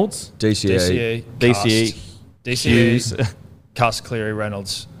 Reynolds, DCE. DCE, Hughes. Cust, Cleary,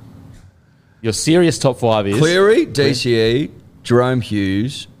 Reynolds. Your serious top 5 is Cleary, DCE, Jerome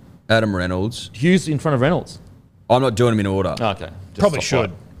Hughes, Adam Reynolds. Hughes in front of Reynolds. I'm not doing them in order. Okay, just Probably top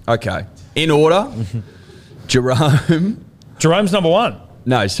should. 5. Okay. In order, Jerome. Jerome's number 1.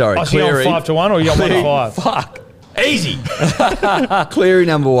 No, sorry. I think Cleary. on 5-1 or you got 1 to 5? Fuck. Easy. Cleary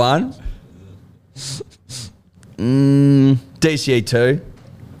number 1. DCE 2.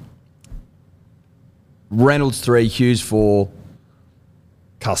 Reynolds 3. Hughes 4.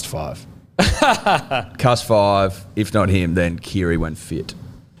 Cust 5. Cuss 5. If not him, then Keary went fit.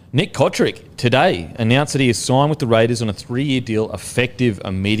 Nick Kotrick today announced that he has signed with the Raiders on a 3-year deal effective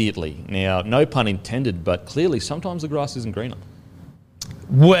immediately. Now, no pun intended, but clearly sometimes the grass isn't greener.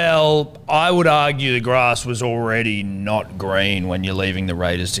 Well, I would argue the grass was already not green when you're leaving the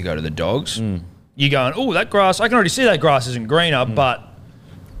Raiders to go to the Dogs. You're going, oh, that grass, I can already see that grass isn't greener, but,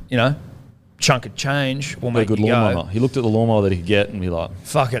 chunk of change will A make good you lawnmower. go, He looked at the lawnmower that he could get and be like,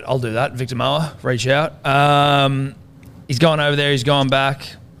 fuck it, I'll do that. Victor Mower, reach out. He's gone over there, he's gone back.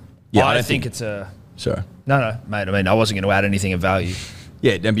 Yeah, I I don't think think- it's a... Sorry. No, mate, I wasn't going to add anything of value.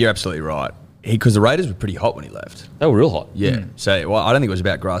 Yeah, you're absolutely right. Because the Raiders were pretty hot when he left. they were real hot. Yeah. So, I don't think it was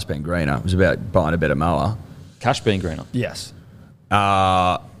about grass being greener. It was about buying a better mower. Cash being greener. Yes.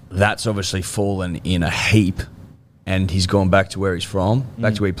 That's obviously fallen in a heap, and he's gone back to where he's from,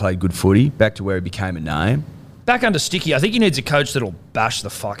 back to where he played good footy, back to where he became a name. Back under Sticky, I think he needs a coach that'll bash the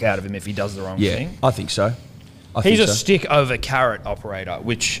fuck out of him if he does the wrong Yeah, thing. I think so. He's a so. stick over carrot operator,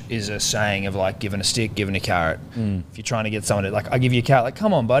 which is a saying of like giving a stick, giving a carrot. If you're trying to get someone to I give you a carrot,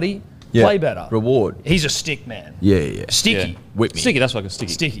 come on, buddy, Yeah. play better. Reward. He's a stick man. Yeah. Sticky. Yeah. Whip me. Sticky, that's like a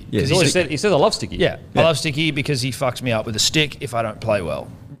sticky. Sticky. Yeah, He always said, he says, I love sticky. Yeah. I love Sticky because he fucks me up with a stick if I don't play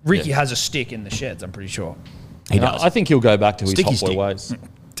well. Ricky has a stick in the sheds, I'm pretty sure. He And does. I think he'll go back to his Sticky hot boy stick. ways.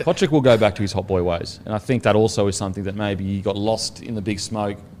 Kotrick will go back to his hot boy ways. And I think that also is something that maybe he got lost in the big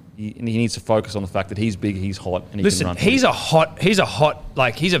smoke. He needs to focus on the fact that he's big, he's hot, and he Listen, can run.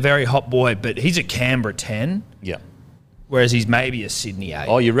 he's a very hot boy, but he's a Canberra 10, Yeah. whereas he's maybe a Sydney 8.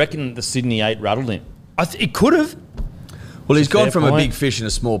 Oh, you reckon the Sydney 8 rattled him? It could have. Well, he's It's a gone fair from a point. big fish in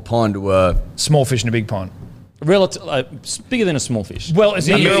a small pond to a... Small fish in a big pond. Bigger than a small fish. Well, is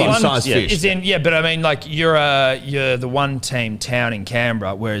A in you're medium-sized one, fish. Is in but I mean, like you're the one team town in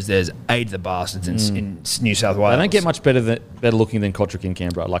Canberra, whereas there's 8 of the bastards in New South Wales. They don't get much better looking than Kotrick in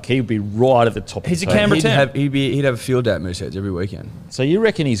Canberra. Like, he would be right at the top. He's of a the Canberra table. ten. He'd have a field day at Mooseheads every weekend. So you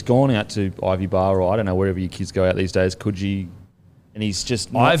reckon he's gone out to Ivy Bar, or I don't know, wherever your kids go out these days, Coogee, and he's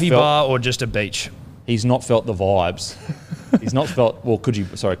just not Ivy felt, Bar or just a beach. He's not felt the vibes. He's not felt,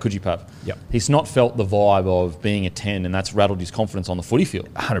 Coogee Pub. Yep. He's not felt the vibe of being a 10, and that's rattled his confidence on the footy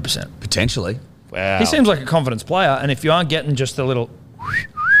field. 100%. Potentially. Wow. He seems like a confidence player, and if you aren't getting just a little,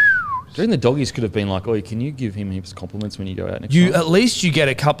 During the doggies could have been like, oh, can you give him heaps of compliments when you go out next you time? at least you get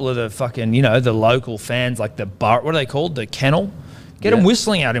a couple of the fucking the local fans like the bar. What are they called? The kennel. Get him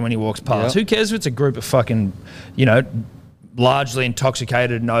whistling at him when he walks past. Yeah. Who cares if it's a group of fucking largely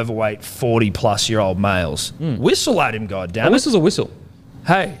intoxicated and overweight 40-plus-year-old males? Whistle at him, A goddammit. whistle's a whistle.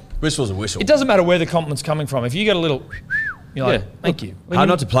 Hey, Whistle's a whistle. It doesn't matter where the compliment's coming from. If you get a little, you're like, Yeah. thank you. Hard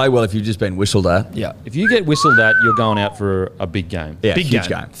not to play well if you've just been whistled at. Yeah. If you get whistled at, you're going out for a big game. Yeah, Big huge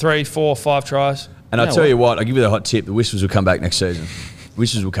game. game. 3, 4, 5 tries. And I'll know tell what? you what, I'll give you the hot tip. The Whistles will come back next season.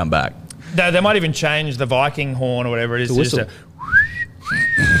 Whistles will come back. They might even change the Viking horn or whatever it is. The to just whistle.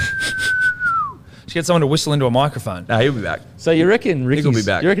 Just get someone to whistle into a microphone. No, he'll be back. So you reckon Ricky's, will be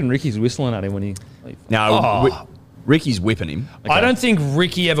back. You reckon Ricky's whistling at him when he... No, Oh. Ricky's whipping him. I don't think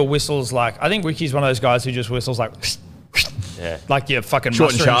Ricky ever whistles like. I think Ricky's one of those guys who just whistles like. Yeah. Like you're fucking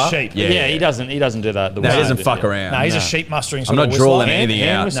Short and mustering sharp? sheep. Yeah. He doesn't do that. The No, he whistle doesn't bit, fuck yeah. around. No, he's No. a sheep mustering I'm sort not of whistler. drawing Hand anything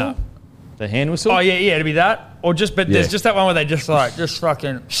out. whistle? No. The hand whistle? Oh yeah, it'd be that, or just. But there's Yeah. just that one where they just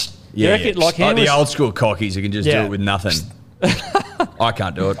fucking. You reckon, like, hand the whistle- old school cockies who can just Yeah. do it with nothing. I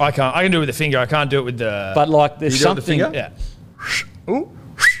can't do it. I can't. I can do it with the finger. I can't do it with the. But like there's You do it with the something... finger? yeah.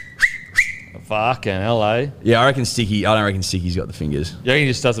 Fucking hell, eh? Yeah, I reckon Sticky. I don't reckon Sticky's got the fingers. You reckon he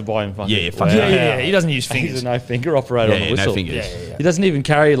just doesn't buy him fucking... Yeah, fuck Yeah. He doesn't use He's fingers. a no finger operator Yeah, on the yeah, whistle. no fingers. Yeah. He doesn't even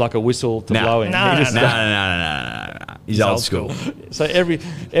carry like a whistle to No. blow in. No, He no, just- No. He's old school. So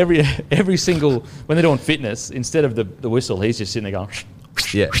every single when they're doing fitness, instead of the whistle, he's just sitting there going...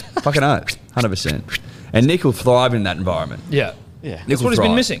 Yeah, fucking oath. 100%. And Nick will thrive in that environment. Yeah. Yeah. That's Nick will what he's been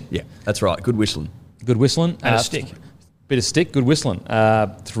thrive. missing. Yeah, that's right. Good whistling. Good whistling. And a stick. Bit of stick, good whistling.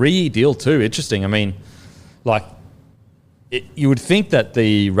 3-year deal too. Interesting. I mean, like, you would think that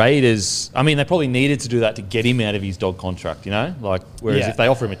the Raiders, I mean, they probably needed to do that to get him out of his dog contract, you know? Like, whereas Yeah. if they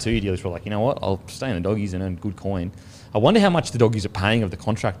offer him a 2-year deal, he's probably like, you know what, I'll stay in the doggies and earn good coin. I wonder how much the doggies are paying of the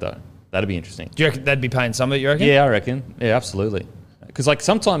contract, though. That'd be interesting. Do you reckon they'd be paying some of it? You reckon? Yeah, I reckon. Yeah, absolutely. Because, like,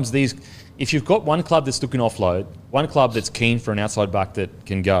 sometimes these, if you've got one club that's looking offload, one club that's keen for an outside back that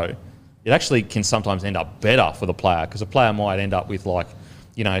can go, it actually can sometimes end up better for the player because a player might end up with, like,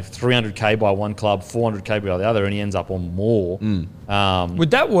 you know, 300K by one club, 400K by the other, and he ends up on more.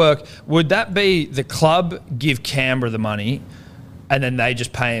 Would that work? Would that be the club give Canberra the money and then they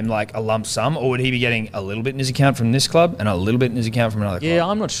just pay him like a lump sum? Or would he be getting a little bit in his account from this club and a little bit in his account from another club? Yeah,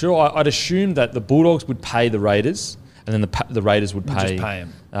 I'm not sure. I'd assume that the Bulldogs would pay the Raiders, and then the Raiders would Just pay pay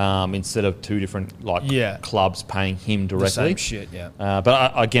him. instead of two different Yeah. clubs paying him The directly. same shit, yeah.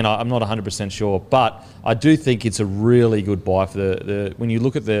 But again, I'm not 100% sure. But I do think it's a really good buy for the when you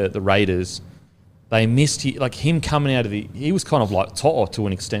look at the Raiders, they missed him coming out of he was kind of like To'o to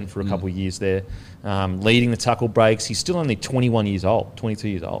an extent for a couple of years there, leading the tackle breaks. He's still only 22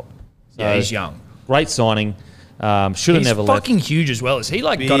 years old. Yeah, he's young. Great signing. Should have He's never left. fucking huge as well. Has he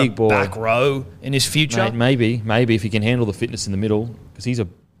like got a Big boy. back row in his future? Maybe if he can handle the fitness in the middle, because he's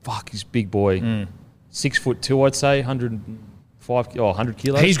big boy, 6'2", I'd say, 100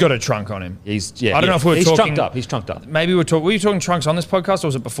 kilos. He's got a trunk on him. I don't know if we were he's talking- trunked up. He's trunked up. Maybe were you talking trunks on this podcast or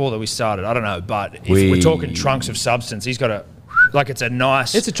was it before that we started? I don't know. But if we're talking trunks of substance, he's got it's a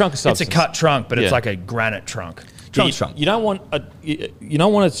nice. It's a trunk of substance. It's a cut trunk, but it's Yeah. like a granite trunk. You don't want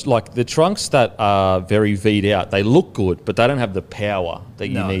it's like the trunks that are very V'd out. They look good, but they don't have the power that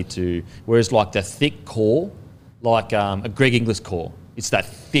you No. need to. Whereas like the thick core, like a Greg Inglis core, it's that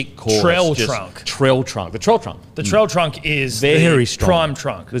thick core. Trell that's just- trunk. Trell trunk. The trell trunk. The trail trunk is Very the strong. prime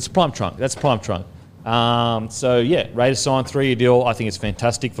trunk. It's prime trunk. That's prime trunk. So yeah, Raiders signed 3-year deal. I think it's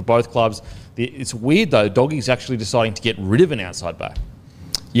fantastic for both clubs. It's weird though. Doggy's actually deciding to get rid of an outside back.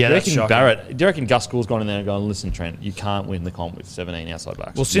 Yeah, Do you that's reckon shocking. Do you reckon Gus Gould's gone in there and gone, listen, Trent, you can't win the comp with 17 outside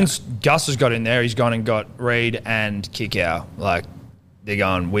backs? Well, since Gus has got in there, he's gone and got Reed and Kickow. Like, they're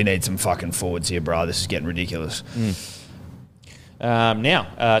going, we need some fucking forwards here, bro. This is getting ridiculous.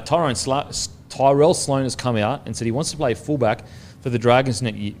 Now, Tyrell Sloan has come out and said he wants to play fullback for the Dragons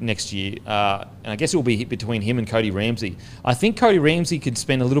next year. And I guess it will be between him and Cody Ramsey. I think Cody Ramsey could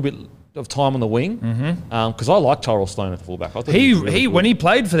spend a little bit of time on the wing because I like Tyrell Sloan at the fullback. I thought He was really good. when he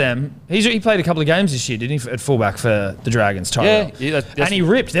played for them, he played a couple of games this year, didn't he, at fullback for the Dragons, Tyrell? Yeah, that's- and he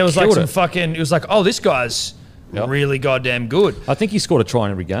ripped. There was like killed some it. fucking, it was like, oh, this guy's Yep. really goddamn good. I think he scored a try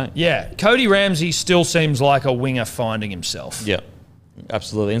in every game. Yeah, Cody Ramsey still seems like a winger finding himself. Yeah,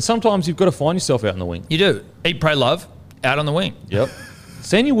 absolutely. And sometimes you've got to find yourself out in the wing. You do. Eat, pray, love, out on the wing. Yep.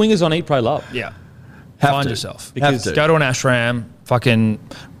 Send your wingers on Eat, Pray, Love. Yeah. Have Find to. yourself. Because Have to. Go to an ashram, fucking,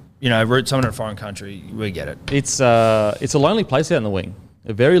 root someone in a foreign country. We get it. It's a lonely place out in the wing,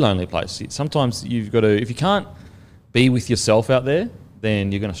 a very lonely place. Sometimes you've got to, if you can't be with yourself out there,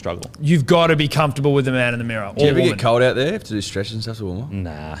 then you're going to struggle. You've got to be comfortable with the man in the mirror. Do you or ever woman. get cold out there? Have to do stretches and stuff to warm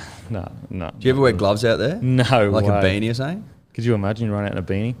up? No. Do you ever wear gloves out there? No Like a way. beanie or something? Could you imagine you run out in a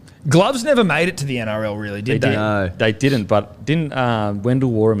beanie? Gloves never made it to the NRL, really, did they? No. They didn't, but didn't Wendell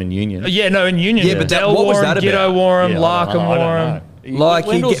wore them in Union? Yeah, no, in Union. Yeah, but Dell what was wore that him, about? Giddo wore him, Yeah, I Larkham don't wore know. him. Like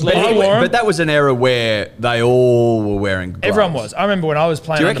Wendell's but, leading. wore that was an era where they all were wearing gloves. Everyone was. I remember when I was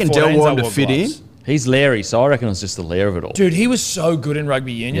playing. Do you reckon under Del 14s, wore I him to wore fit gloves. in? He's Larry, so I reckon it was just the lair of it all. Dude, he was so good in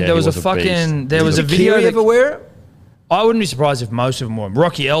rugby union. Yeah, there he was was a a fucking. beast. There was a Did video. Keary that- ever wear it? I wouldn't be surprised if most of them wore them.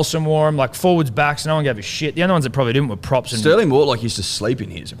 Rocky Elson wore them. Like forwards, backs. No one gave a shit. The only ones that probably didn't were props and. Sterling Mortlock used to sleep in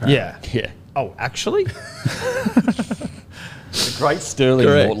his, apparently. Yeah. Yeah. Oh, actually. The great Sterling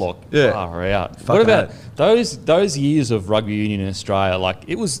Correct. Mortlock. Yeah. Far out. Fucking What about hell. those years of rugby union in Australia? Like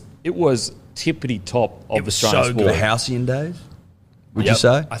it was tippity top of It was Australian so sport. The Halcyon days, would Yep, you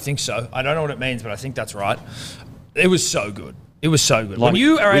say? I think so. I don't know what it means, but I think that's right. It was so good. It was so good. Like, when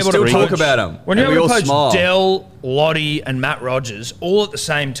you are we able still to talk coach, about 'em, when and you're we able to all coach smile. Dell, Lottie, and Matt Rogers all at the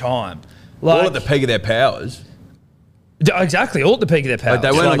same time, like All at the peak of their powers. exactly all at the peak of their power. Like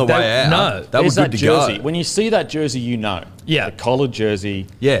they weren't on the way out. No, They were There's good that to jersey. go. When you see that jersey, you know. Yeah. The collared jersey.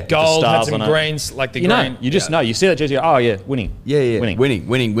 Yeah. with the gold had stars some on it. greens like the You green. know. You just know. You see that jersey. Oh yeah, winning. Yeah. Winning. Winning.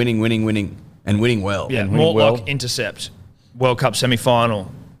 And winning well. Yeah, And winning Mortlock well. intercept, World Cup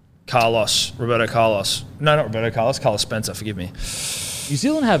semi-final. Roberto Carlos. No, not Roberto Carlos. Carlos Spencer. Forgive me. New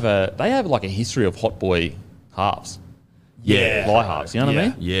Zealand have like a history of hot boy halves. Yeah. Fly halves. You know what I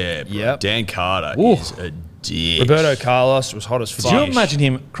mean? Yeah, bro. Yep. Dan Carter Ooh. is a dick. Roberto Carlos was hot as fuck. Did you imagine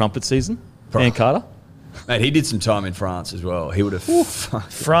him crumpet season? Dan Carter. Mate, he did some time in France as well. He would have.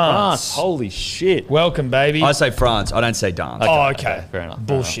 France? France. Holy shit. Welcome, baby. I say France. I don't say dance. Oh, okay. fair enough.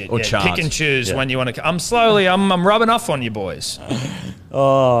 Bullshit. Or Yeah, chance. pick and choose Yeah. when you want to. I'm rubbing off on you boys.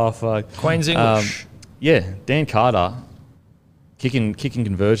 Oh fuck. Queen's English. Yeah, Dan Carter kicking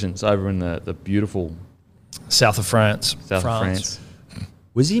conversions over in the beautiful South of France. south of France.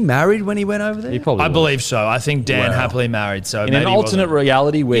 Was he married when he went over there? He probably I was. believe so. I think Dan Wow. happily married. So in maybe an he alternate wasn't.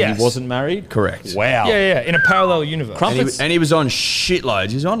 reality where Yes. he wasn't married. Correct. Wow. Yeah. In a parallel universe. And he was on shitloads.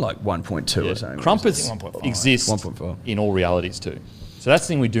 He was on like 1.2 or something. Crumpets 1.5. exist 1.5. in all realities too. So that's the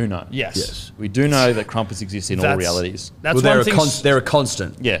thing we do know. Yes. Yes. We do know that crumpets exist in all That's- realities. That's Well, one thing. they're a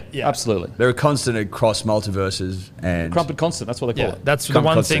constant. Yeah, Yeah. absolutely. They're a constant across multiverses and. Crumpet constant, that's what they call Yeah, it. that's the Crumpet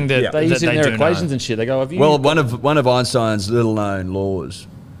one constant. thing that Yeah. They that use it in their do equations know. and shit. They go, have you Well, one of Einstein's little known laws,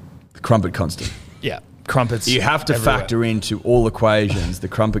 the Crumpet constant. Yeah, crumpets. You have to everywhere. factor into all equations the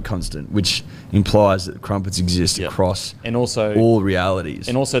Crumpet constant, which implies that crumpets exist Yeah. across And also all realities.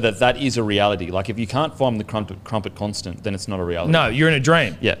 and also that is a reality. Like if you can't find the crumpet constant, then it's not a reality. No, you're in a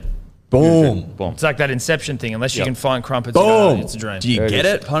dream. Yeah. Boom. Boom. It's like that Inception thing. Unless you Yep. can find crumpets, you know, Boom. it's a dream. Do you There it get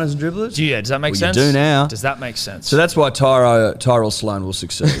is. it, punters and dribblers? Yeah, does that make Well, sense? you do now. Does that make sense? So that's why Tyrell Sloan will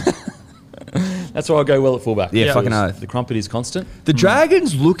succeed. That's why I go well at fullback. Yeah, Yeah. fucking oath. The crumpet is constant. The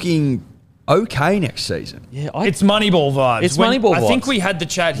Dragons looking okay next season. Yeah, It's Moneyball vibes. It's Moneyball I think vibes. we had the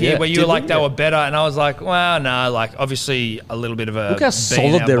chat here Yeah, where you did were we? like they Yeah. were better, and I was like, well, no, like obviously a little bit of a. look how bee in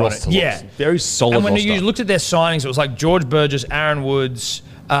solid our their bonnet. roster Yeah, looks. Very solid and when roster. you looked at their signings, it was like George Burgess, Aaron Woods,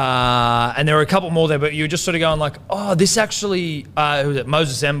 and there were a couple more there, but you were just sort of going like, oh, this actually, who was it?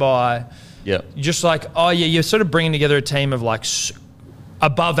 Moses Mbai. Yeah. You're just like, oh yeah, you're sort of bringing together a team of like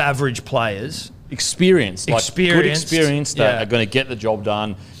above average players. Experienced, like good Experienced, experience that yeah. are going to get the job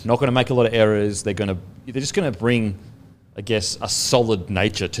done. Not going to make a lot of errors. They're just going to bring, I guess, a solid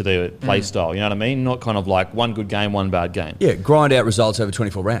nature to their play style. You know what I mean? Not kind of like one good game, one bad game. Yeah, grind out results over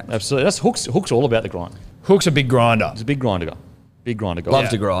 24 rounds. Absolutely. That's Hook's all about the grind. Hook's a big grinder. He's a big grinder guy. Big grinder guy. Loves Yeah.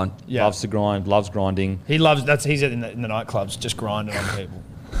 to grind. Yeah. Loves to grind. Loves grinding. He loves he's in the nightclubs just grinding on people.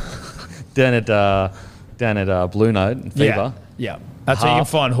 Down at Blue Note and Fever. Yeah. That's how you can Harp.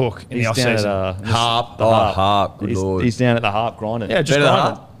 find Hook in the He's off down at season. Harp. the Oh, Harp. Harp. Good lord. He's down at the Harp grinding. Yeah, just Better than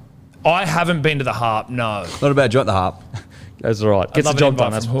grinding. Harp? I haven't been to the Harp, no. Not a bad joint, the Harp. That's all right. Gets the love an job invite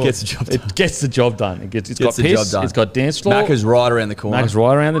done. That's from Hook. gets the job done. It gets the job done. It's got Gets the piss. job done. It's got dance floor. Macca's right around the corner. Macca's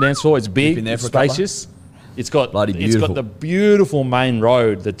right around the dance floor. It's big. been there It's for a couple? spacious. It's got Bloody It's got beautiful. the beautiful main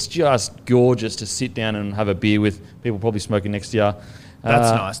road that's just gorgeous to sit down and have a beer with. People probably smoking next to you.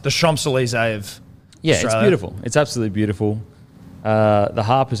 That's nice. The Champs-Élysées of Yeah, Australia. it's beautiful. It's absolutely beautiful. The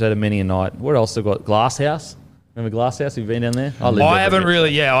Harp has had a many a night. What else? They've got Glass House. Remember Glass House? Have you been down there? lived there I for a haven't bit.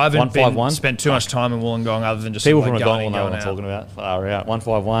 really, I haven't 151? spent too much time in Wollongong other than just People sort from of like McDonald going know in, what I'm going talking out. about. Far out.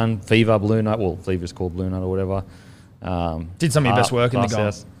 151, Fever, Blue Note. Well, Fever's called Blue Note or whatever. Did some of your best Harp, work in the Glass Gong.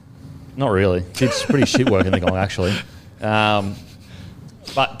 House. Not really. Did pretty shit work in the Gong, actually.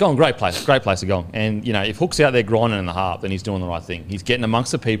 But Gong, great place to go. And, you know, if Hook's out there grinding in the Harp, then he's doing the right thing. He's getting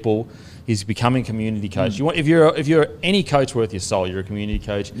amongst the people. He's becoming a community coach. You want, if you're any coach worth your soul, you're a community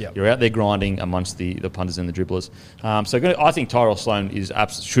coach. Yep. You're out there grinding amongst the punters and the dribblers. I think Tyrell Sloan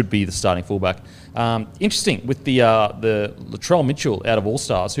should be the starting fullback. Interesting with the Latrell Mitchell out of All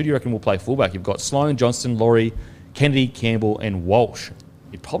Stars. Who do you reckon will play fullback? You've got Sloan, Johnston, Laurie, Kennedy, Campbell, and Walsh.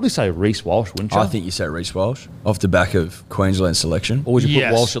 You'd probably say Reece Walsh, wouldn't you? I think you say Reece Walsh off the back of Queensland selection. Or would you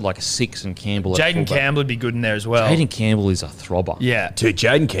Yes. put Walsh at like a 6 and Campbell at Jaden fullback? Campbell would be good in there as well. Jaden Campbell is a throbber. Yeah. Dude,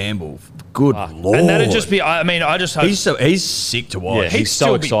 Jaden Campbell, good lord. And that'd just be, I mean, I just hope He's sick to watch. Yeah, he'd he's so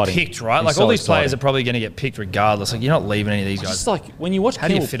still exciting. be picked, right? He's Like so all these players exciting. are probably going to get picked regardless. Like you're not leaving any of these guys. Just like when you watch How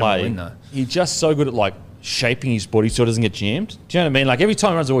do you Campbell fit him all play, in, though? he's just so good at like shaping his body so it doesn't get jammed. Do you know what I mean? Like every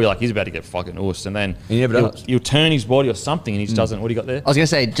time he runs the ball, you're like, he's about to get fucking oosed. And then He never does. he'll turn his body or something and he just doesn't. What do you got there? I was going to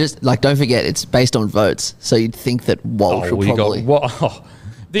say, just like, don't forget, it's based on votes. So you'd think that Walsh will you probably. The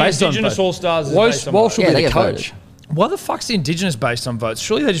based on Indigenous vote. All-Stars is Walsh, based on Walsh will Yeah, be they the get coach. voted. Why the fuck's the Indigenous based on votes?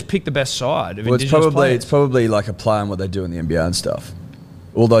 Surely they just pick the best side of Well, it's Indigenous players. probably like a play on what they do in the NBA and stuff.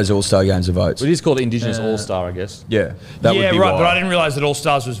 All those All-Star games are votes. It is called Indigenous All-Star, I guess. Yeah, that would Yeah, be right. why. But I didn't realize that All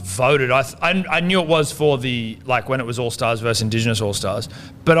Stars was voted. I knew it was for the like when it was All Stars versus Indigenous All Stars.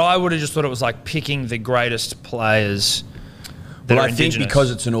 But I would have just thought it was like picking the greatest players. That Well, are I think Indigenous.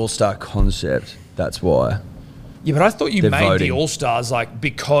 because it's an All-Star concept, that's why. Yeah, but I thought you They're made voting. the All Stars like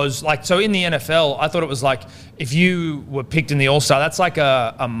because like so in the NFL, I thought it was like if you were picked in the All Star, that's like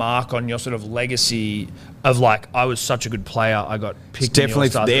a mark on your sort of legacy of like I was such a good player, I got It's picked. definitely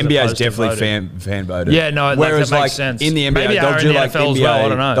in the, All-Stars the as NBA is opposed to definitely voted. fan voted. Yeah, no, like, Whereas that makes like sense. in the NBA, Maybe they are they'll in do the like NFL NBA. as well, I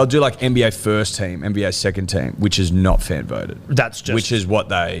don't know. They'll do like NBA first team, NBA second team, which is not fan voted. That's just Which is what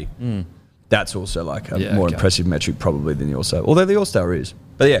they. That's also like a Yeah, more okay. impressive metric probably than the All-Star. Although the All-Star is.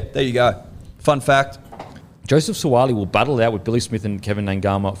 But yeah, there you go. Fun fact. Joseph Suwali will battle it out with Billy Smith and Kevin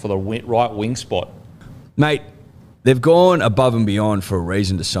Nangama for the right wing spot. Mate, they've gone above and beyond for a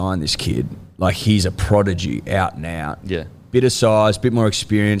reason to sign this kid. Like, he's a prodigy out and out. Yeah. Bit of size, bit more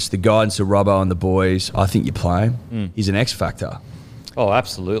experience, the guidance of Robbo and the boys. I think you play him. He's an X factor. Oh,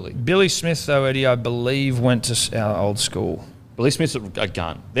 absolutely. Billy Smith, though, Eddie, I believe, went to our old school. Billy Smith's a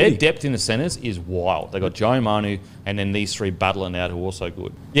gun. Their depth in the centres is wild. They got Joe Manu and then these three battling out who are also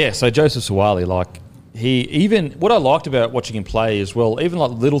good. Yeah, so Joseph Suwali, like, what I liked about watching him play as well, even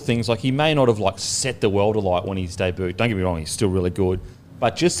like little things, like he may not have like set the world alight when he's debuted. Don't get me wrong, he's still really good.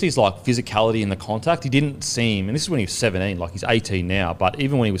 But just his like physicality in the contact, he didn't seem, and this is when he was 17, like he's 18 now, but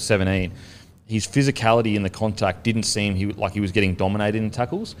even when he was 17, his physicality in the contact didn't seem like he was getting dominated in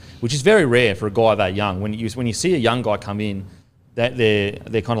tackles, which is very rare for a guy that young. When you see a young guy come in, that their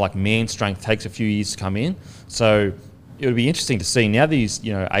kind of like man strength takes a few years to come in. So it would be interesting to see now that he's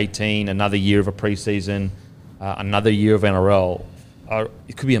 18, another year of a preseason, another year of NRL.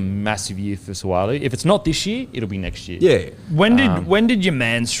 It could be a massive year for Suwali. If it's not this year, it'll be next year. Yeah. When did your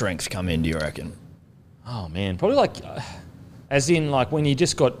man strength come in, do you reckon? Oh man, probably like, as in like when you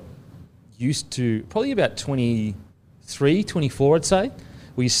just got used to, probably about 23, 24, I'd say,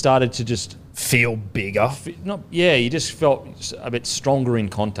 where you started to just Feel bigger. you just felt a bit stronger in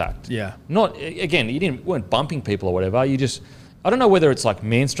contact. Yeah. Not again, you weren't bumping people or whatever. You just, I don't know whether it's like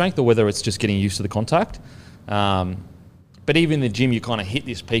man strength or whether it's just getting used to the contact. But even in the gym, you kind of hit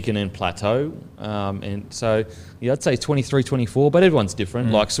this peak and then plateau. And so, yeah, I'd say 23, 24, but everyone's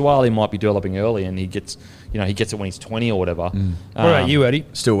different. Like Suwali might be developing early and he gets it when he's 20 or whatever. What about you, Eddie?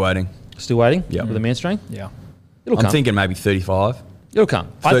 Still waiting. Still waiting Yeah. for the man strength? Yeah. It'll I'm come. thinking maybe 35. It'll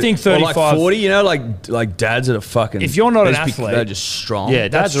come. I think Or like 35. 40, like dads that are fucking. If you're not an they're just athlete- they're just strong. Yeah,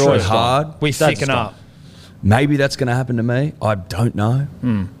 dads That's are always true. hard. We That's thicken strong. up. Maybe that's going to happen to me. I don't know.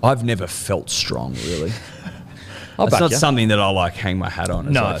 I've never felt strong, really. I'll It's back not you. something that I like hang my hat on.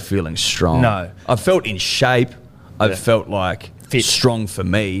 It's No. like feeling strong. No. I've felt in shape. I've Yeah. felt like Fit. strong for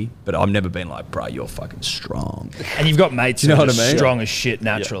me, but I've never been like, bro, you're fucking strong. And you've got mates You know who are what I just mean? strong as shit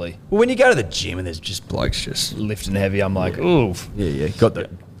naturally. Well, when you go to the gym and there's just blokes just Lifting heavy, I'm like, ooh. yeah, got the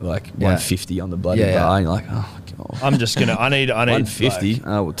like 150 on the bloody Yeah, yeah. bar, and you're like, oh god. I'm just gonna. I need 150. like,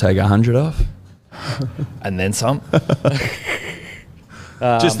 I will take 100 off. and then some.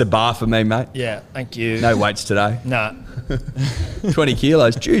 Just the bar for me, mate. Yeah, thank you. No weights today. Nah. 20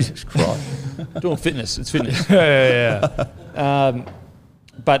 kilos. Jesus Christ. Doing fitness. It's fitness. Yeah.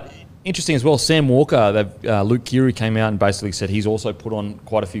 But interesting as well, Sam Walker, Luke Keary came out and basically said he's also put on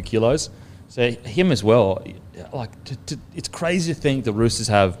quite a few kilos. So him as well, like it's crazy to think the Roosters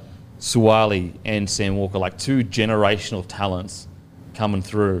have Suwali and Sam Walker, like two generational talents coming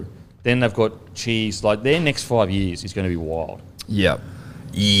through. Then they've got Cheese. Like their next 5 years is going to be wild. Yep.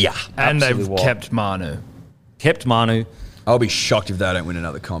 Yeah. And Absolutely they've wild. kept Manu. Kept Manu. I'll be shocked if they don't win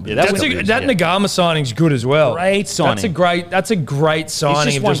another competition. Yeah, That Nagama signing's good as well. Great signing. That's a great He's signing.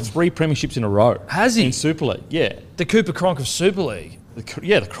 just of won just 3 premierships in a row. Has he? In Super League, yeah. the Cooper Cronk of Super League.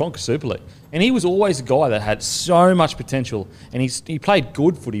 The Cronk Super League. And he was always a guy that had so much potential. And he played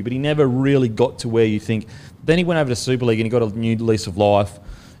good footy, but he never really got to where you think. Then he went over to Super League and he got a new lease of life.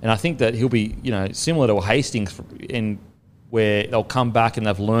 And I think that he'll be, similar to Hastings and where they'll come back and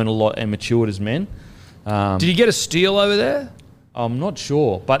they've learned a lot and matured as men. Did he get a steal over there? I'm not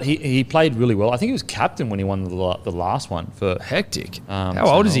sure, but he played really well. I think he was captain when he won the last one for Hectic. How so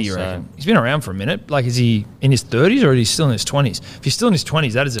old is he, you so- reckon? He's been around for a minute. Like, is he in his 30s or is he still in his 20s? If he's still in his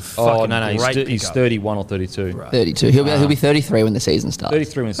 20s, that is a fucking great he's pickup. 31 or 32. Right. 32. He'll be 33 when the season starts.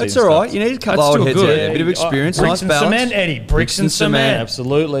 33 when the That's season all right. starts. You need a couple That's old still heads good. there. A bit of experience. Bricks Nice and balance. cement, Eddie. Bricks and cement.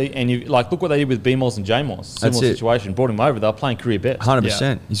 Absolutely, and you look what they did with B-Moss and J-Moss. Similar it. situation. Brought him over. They were playing career bets.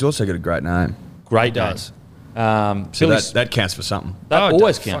 100%. He's also got a great name. Great He does. name. So Billy, that counts for something. that Oh, it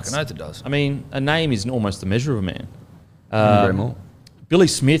always does. counts. Fucking oath it does. I mean, a name is almost the measure of a man. Couldn't agree more. Billy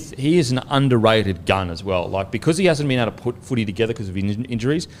Smith, he is an underrated gun as well. Like, because he hasn't been able to put footy together because of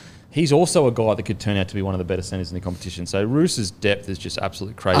injuries, he's also a guy that could turn out to be one of the better centres in the competition. So Roos's depth is just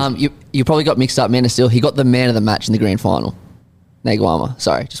absolutely crazy. You probably got mixed up. Man of Steel. He got the man of the match in the grand final. Naguama.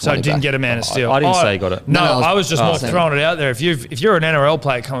 Sorry, just So wanted didn't back. get a man of steel. I didn't say he got it. No, No, I was just more saying- throwing it out there. If you're an NRL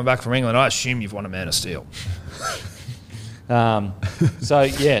player coming back from England, I assume you've won a man of steel. So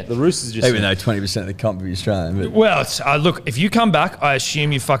yeah, the Roosters just Even though 20% of the comp will be Australian. But Well, look, if you come back, I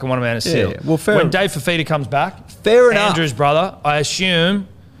assume you fucking won a man of steel. Yeah, well, fair When enough. Dave Fafita comes back, Fair enough. Andrew's brother, I assume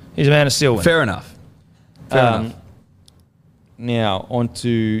he's a man of steel winner. fair enough. Fair enough. Now on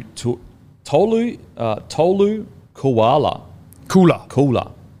to Tolu Koala. Cooler.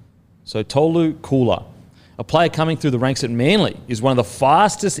 So Tolu Kula, a player coming through the ranks at Manly, is one of the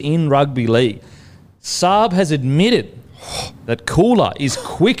fastest in rugby league. Saab has admitted that Kula is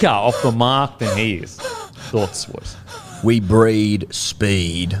quicker off the mark than he is. Thoughts, boys? We breed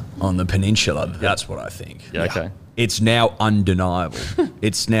speed on the peninsula. That's what I think. Yeah, okay. It's now undeniable.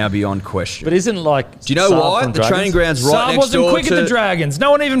 It's now beyond question. But isn't like Do you know Saab why? from The Dragons? training ground's right Saab next wasn't door quick to at the Dragons.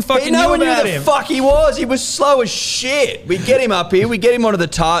 No one even fucking no knew one knew about the him. fuck he was. He was slow as shit. We get him up here. We get him onto the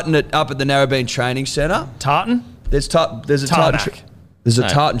tartan up at the Narrabeen Training Centre. Tartan? There's a tartan. Tarmac. There's a No.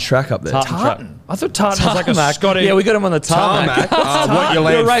 tartan track up there. Tartan. Tartan? I thought tartan was like a Tarmac. Scottish... Yeah, we got him on the tarmac. What you You're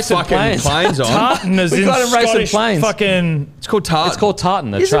land racing fucking planes. planes on? Tartan is We in got him racing Scottish planes. fucking... It's called tartan. It's called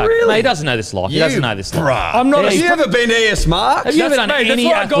tartan, the Is it track. really? No, he doesn't know this life. He doesn't know this life. Bruh. I'm not Yeah, a... Have you ever been to ES Marks? Have you ever done Mate, that's any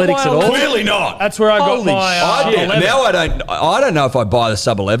where I got athletics my at all? Clearly not. That's where I got Holy my... shit. 11. Now I don't know if I buy the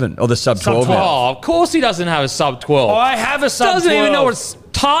sub 11 or the sub 12. now. Oh, of course he doesn't have a sub 12. I have a sub doesn't even 12. know what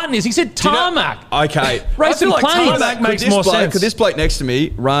tartan is. He said Do you know- tarmac. Okay. Racing like planes. tarmac Could makes this more bloke- sense. Could this bloke next to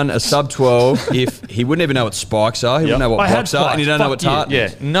me run a sub 12 if he wouldn't even know what spikes are? He Yep. wouldn't know what I had blocks are, and he don't know what spikes. Fuck tartan Yeah,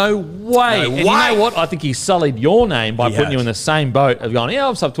 is. no way. No And you way. know what? I think he sullied your name by He putting has. you in the same boat of going, yeah,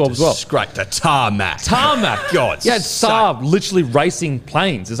 I'm sub 12 as well. Scrape the tarmac. Tarmac. God's Yeah, sake. Saab literally racing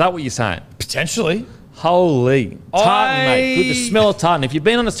planes. Is that what you're saying? Potentially. Holy tartan, mate. Good. The smell of tartan. If you've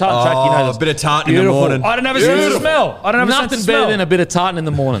been on a tartan track, you know Oh, this. a bit of tartan in the Beautiful. morning. I don't have a sense of Beautiful. smell. I don't have a sense Nothing of better smell. than a bit of tartan in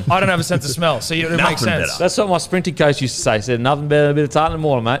the morning. I don't have a sense of smell, so it makes Nothing sense. better. That's what my sprinting coach used to say. He said, nothing better than a bit of tartan in the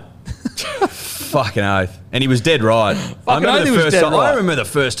morning, mate. Fucking oath. And he was dead right. oath he was dead right. I remember the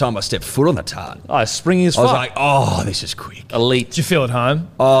first time I stepped foot on the tartan. Oh, springy as I was fuck. like, oh, this is quick. Elite. Did you feel at home?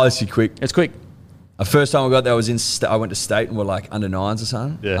 Oh, this is quick. It's quick. The first time I got there, I was in. I went to state and we're like under 9s or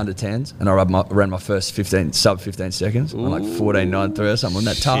something, Yeah. under 10s, and I ran my first sub 15 seconds, on like 14.93 or something on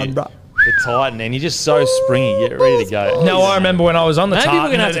that tartan, Shit. bro. The Titan, and you're just so springy. Get ready to go. No, I remember when I was on the Maybe tartan. we're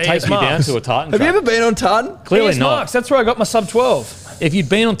going to have to at take ES you down Marks. to a Titan Have you track. ever been on tartan? Clearly ES not. Marks, that's where I got my sub 12. If you'd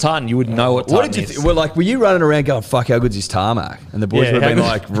been on Titan, you would know what Titan What did you is. think? Well, like, were you running around going, "Fuck, how good's his tarmac?" And the boys Yeah, would have been how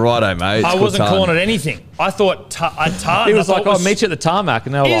like, "Righto, mate." it's I called wasn't tartan." calling it anything. I thought tartan. He was I like, thought "Oh, was- meet you at the tarmac,"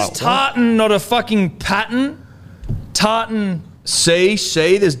 and they were Is like, "What?" tartan not a fucking pattern? Tartan. See,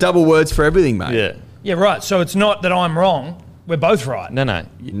 there's double words for everything, mate. Yeah. Yeah, right. So it's not that I'm wrong. We're both right. No. No,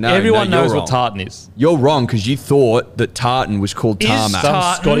 Everyone no, you're knows wrong. what tartan is. You're wrong because you thought that tartan was called Is tarmac. Some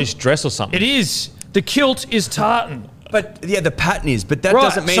Tartan. Scottish dress or something. It is. The kilt is tartan. But yeah, the pattern is. But that Right,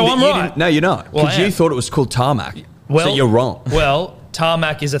 doesn't mean so that I'm you right. didn't. No, you're not. Well, Because I you am. thought it was called tarmac. Well, so you're wrong. Well,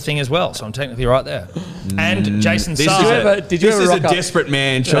 tarmac is a thing as well, so I'm technically right there. And Jason This Saab. is ever- did you this ever is a rock up- desperate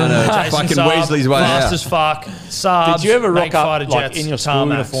man trying to Jason fucking Saab, Weasley's way fast out. as fuck. Saab. Did you ever rock make up fighter like jets, in your school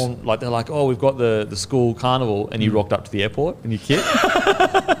tarmacs. uniform? Like they're like, "Oh, we've got the school carnival," and you rocked up to the airport in your kit.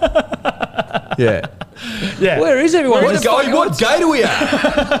 Yeah. Yeah. Where is everyone? What gate are we at?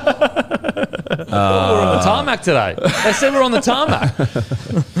 We're on the tarmac today. They said we're on the tarmac.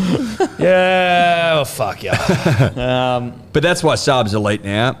 Yeah. Oh fuck yeah. But that's why Saab's elite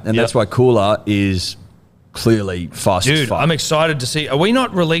now, and Yep. that's why Cooler is clearly fast as Dude, fuck. I'm excited to see. Are we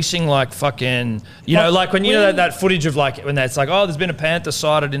not releasing like fucking, like when that footage of like when it's like, oh, there's been a panther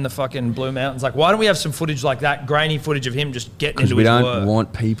sighted in the fucking Blue Mountains. Like, why don't we have some footage like that, grainy footage of him just getting Because into we his don't work?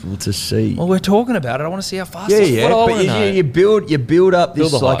 want people to see. Well, we're talking about it. I want to see how fast. Yeah, this yeah, what I but wanna know. you build up this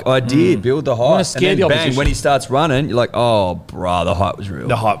Build the like hype. idea, build the wanna hype, scare and the then bang, opposition. when he starts running, you're like, oh, bruh, the hype was real.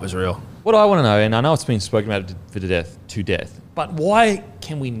 The hype was real. What I want to know, and I know it's been spoken about to death, but why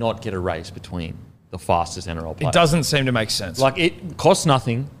can we not get a race between the fastest NRL players? It doesn't seem to make sense. Like, it costs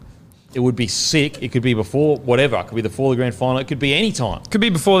nothing. It would be sick. It could be before whatever. It could be before the grand final. It could be any time. could be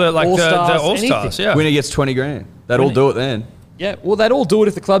before the All-Stars, All-Stars. anything. Yeah. Winner gets 20 grand. They'd all do it then. Yeah, well, they'd all do it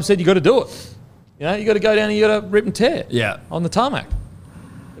if the club said you got to do it. You know, you got to go down and you got to rip and tear. Yeah. On the tarmac.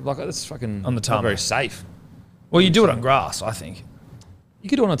 Like, that's fucking On the not tarmac. very safe. Well, you do it on grass, I think. You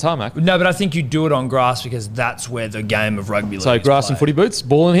could do it on a tarmac. No, but I think you do it on grass because that's where the game of rugby league So is grass and played. footy boots,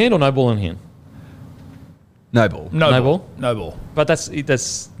 ball in hand or no ball in hand? No ball. No, No ball. ball? No ball. But that's you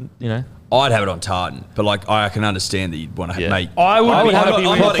know. I'd have it on tartan, but like I can understand that you'd want to Yeah. make. I would I would be have happy it be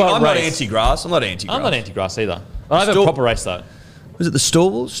with a proper I'm not race. anti-grass. I'm not anti-grass. I'm not anti-grass either. I have a Still- proper race though. Was it the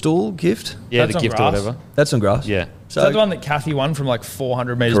stall gift? Yeah, That's the on gift grass? or whatever. That's on grass. Yeah. Is So that the one that Kathy won from like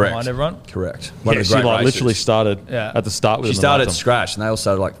 400 metres correct. behind everyone? Correct. One Yeah, of she the great like races. literally started Yeah. at the start with She them in the started at marathon. scratch, and they all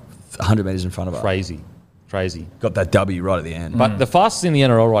started like 100 metres in front of her. Crazy. Got that W right at the end. But the fastest in the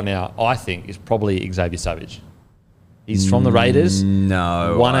NRL right now, I think, is probably Xavier Savage. He's from the Raiders.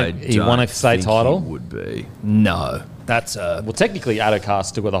 no, He won a state title. He would be. No. That's a... Well, technically, Addo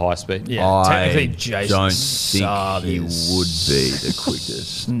still got the high speed. Yeah, technically I Jason don't Saab think he is- would be the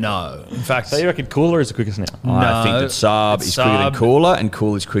quickest. No. In fact, So you reckon Cooler is the quickest now? I think that Saab it's is quicker than Saab. Cooler, and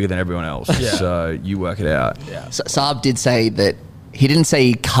Cooler is quicker than everyone else. Yeah. So you work it out. Saab did say that he didn't say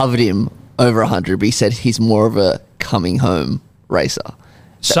he covered him over 100, but he said he's more of a coming home racer.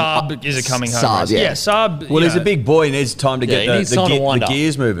 Saab is a coming home Saab, race. yeah. Saab... Well, you he's a know, big boy. He needs time to Yeah, get he needs time to wind the up.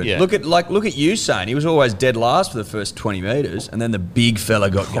 gears moving. Yeah. Look at Usain. He was always dead last for the first 20 metres, and then the big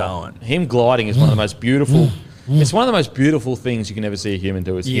fella got going. Him gliding is one of the most beautiful. It's one of the most beautiful things you can ever see a human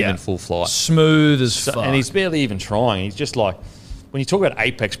do. Is him in full flight. Smooth as So- fuck. and he's barely even trying. He's just like, when you talk about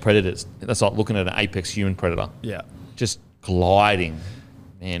apex predators, that's like looking at an apex human predator. Yeah. Just gliding.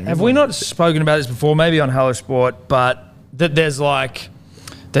 Man, Have we not spoken about this before? Maybe on Hello Sport, but that there's like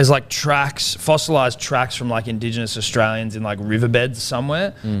tracks, fossilized tracks from like Indigenous Australians in like riverbeds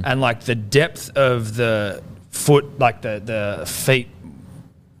somewhere, and like the depth of the foot, like the feet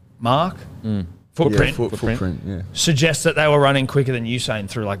mark, footprint, Footprint. Yeah. suggests that they were running quicker than Usain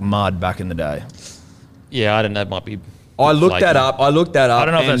through like mud back in the day. Yeah, I don't know. It might be. I looked flaky. that up. I don't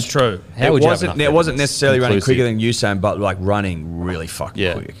know if that's true. How would you have It enough wasn't evidence necessarily running conclusive? quicker than Usain, but like running really fucking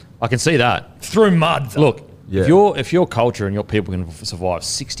Yeah, quick. I can see that. Through mud, though. Look, Yeah. if your culture and your people can survive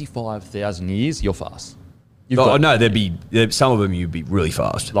 65,000 years, you're fast. You've Oh, got, no, some of them you'd be really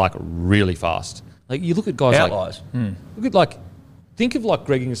fast. like really fast. Like you look at guys Outliers. like look at like think of like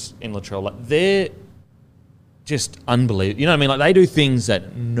Greggings and Latrell. Like they're just unbelievable. You know what I mean? Like they do things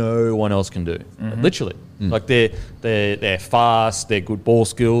that no one else can do. Literally. Like they're fast. They're good ball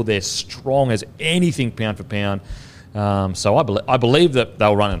skill. They're strong as anything pound for pound. So I believe that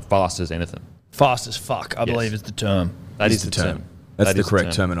they'll run as fast as anything. Fast as fuck, I Yes. believe is the term. That is the term. That's That the is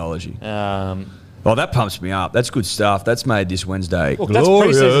correct term. terminology. Um, Oh, that pumps me up. That's good stuff. That's made this Wednesday Look,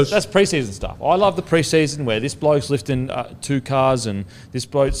 glorious. that's preseason stuff. I love the preseason where this bloke's lifting 2 cars and this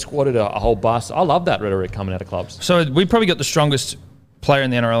bloke squatted a whole bus. I love that rhetoric coming out of clubs. So we probably got the strongest player in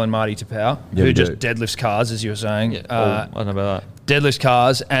the NRL in Marty Tapau, Yeah, who we just do. deadlifts cars, as you were saying. I don't know about that. Deadlifts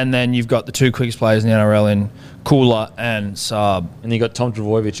cars, and then you've got the 2 quickest players in the NRL in Cooler and Saab. And you got Tom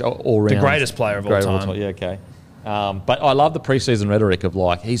Trbojevic all round. greatest player of all time. Yeah, okay. But I love the preseason rhetoric of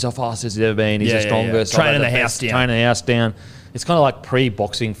like, he's the fastest he's ever been, he's Yeah, the yeah, strongest. yeah. Training I've had the house best- down. Training the house down. It's kind of like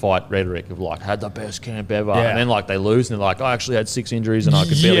pre-boxing fight rhetoric of like, had the best camp ever. Yeah. And then like they lose and they're like, I actually had 6 injuries and I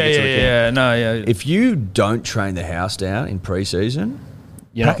could barely get to the camp. No, yeah. If you don't train the house down in pre-season,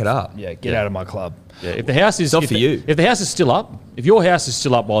 pack it up. Yeah, get out of my club. Yeah, if the house is not if for the- you. If the house is still up, if your house is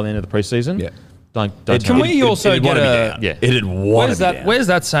still up by the end of the preseason, Yeah. don't Can turn it. we also it'd get wanna be a... down. Yeah. It'd want to Where's be that? down. Where's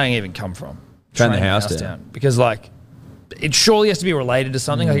that saying even come from? Train the house down. Because like, it surely has to be related to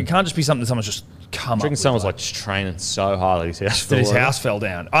something. Like it can't just be something someone's just come up Drinking with. someone's like just training so hard that his house that his fell over. house fell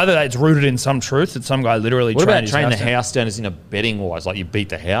down. Either it's rooted in some truth that some guy literally What about trained his training the down. house down as in a betting wise? Like you beat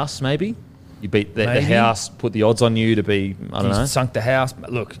the house, maybe? You beat the Maybe. house, put the odds on you to be, I don't He's know. sunk the house.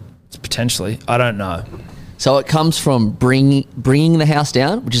 Look, it's potentially. I don't know. So it comes from bringing the house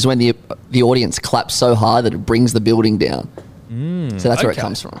down, which is when the audience claps so hard that it brings the building down. So that's where it Okay.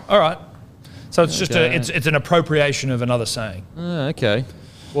 comes from. All right. So it's just Okay. it's an appropriation of another saying. Okay.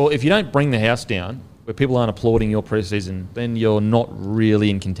 Well, if you don't bring the house down, where people aren't applauding your preseason, then you're not really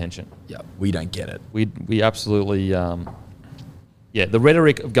in contention. Yeah. We don't get it. We absolutely, the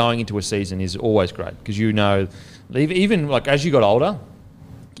rhetoric of going into a season is always great because even like as you got older,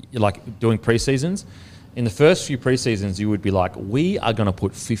 you're like doing preseasons. In the first few preseasons, you would be like, we are going to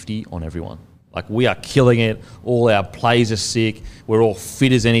put 50 on everyone. Like we are killing it. All our plays are sick. We're all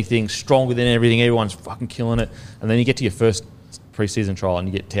fit as anything, stronger than everything. Everyone's fucking killing it. And then you get to your first preseason trial and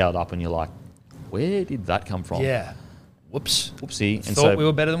you get towed up and you're like, where did that come from? Yeah. Whoops. Whoopsie. And Thought we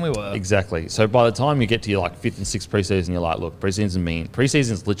were better than we were. Exactly. So by the time you get to your like 5th and 6th preseason, you're like, look,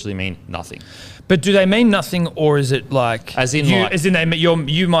 preseasons literally mean nothing. But do they mean nothing, or is it like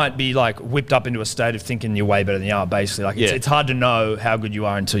you might be like whipped up into a state of thinking you're way better than you are? Basically, like it's hard to know how good you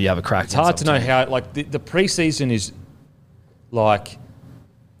are until you have a crack. It's hard to know how. Like the preseason is like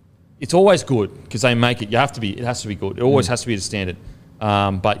it's always good because they make it. It has to be good. It always has to be the standard.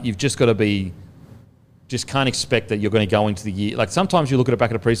 But you've just got to be. Just can't expect that you're going to go into the year. Like sometimes you look at it back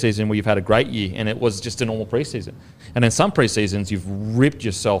at a preseason where you've had a great year and it was just a normal preseason. And in some preseasons, you've ripped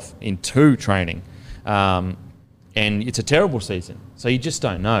yourself into training and it's a terrible season. So you just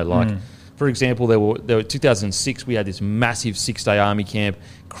don't know. Like, for example, there were 2006, we had this massive 6-day army camp,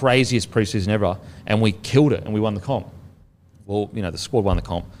 craziest preseason ever, and we killed it and we won the comp. Well, the squad won the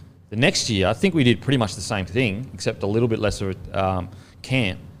comp. The next year, I think we did pretty much the same thing, except a little bit less of a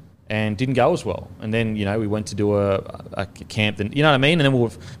camp. And didn't go as well. And then, we went to do a camp. Then, you know what I mean? And then we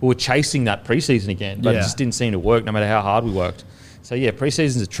were chasing that preseason again. But it just didn't seem to work no matter how hard we worked. So,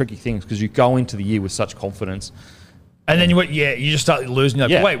 preseason's a tricky thing because you go into the year with such confidence. And then you just start losing.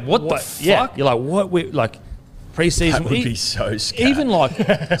 Like, wait, what the fuck? Yeah, you're like, what? Preseason. That would be so scary. Even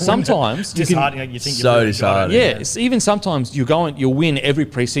like sometimes disheartening. You think so you're disheartening. Yeah, even sometimes you'll win every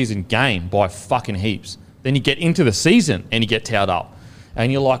preseason game by fucking heaps. Then you get into the season and you get towed up. And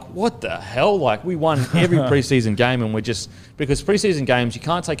you're like, what the hell? Like, we won every preseason game and because preseason games, you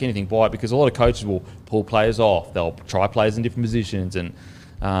can't take anything by it because a lot of coaches will pull players off. They'll try players in different positions. And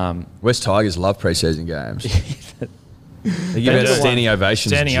West Tigers love preseason games. They give out standing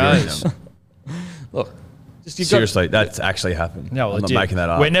ovations. Standing during O's. them. look, Seriously, that's actually happened. No, I'm not making that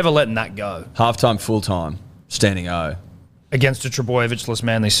up. We're never letting that go. Half-time, full-time, standing O. Against the Trebojevic-less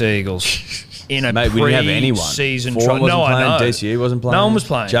Manly Sea Eagles. In a Mate, we didn't have anyone. Season Foreman wasn't playing. I know. DCE wasn't playing. No one was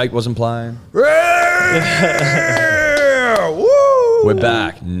playing. Jake wasn't playing. Woo! We're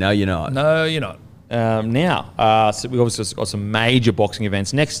back. No, you're not. No, you're not. So we've obviously got some major boxing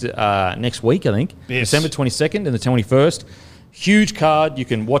events next week, I think. Yes. December 22nd and the 21st. Huge card. You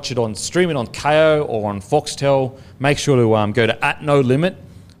can watch it stream it on KO or on Foxtel. Make sure to go to @NoLimit.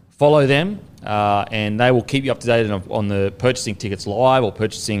 Follow them. And they will keep you up to date on the purchasing tickets live or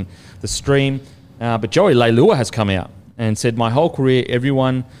purchasing the stream. But Joey Leilua has come out and said, my whole career,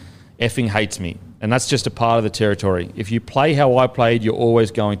 everyone effing hates me. And that's just a part of the territory. If you play how I played, you're always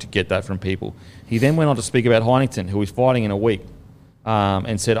going to get that from people. He then went on to speak about Heinington, who is fighting in a week,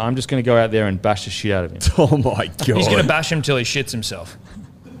 and said, I'm just going to go out there and bash the shit out of him. Oh, my God. He's going to bash him till he shits himself.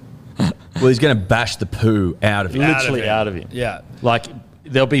 Well, he's going to bash the poo out of him. Literally out of him. Yeah. Like,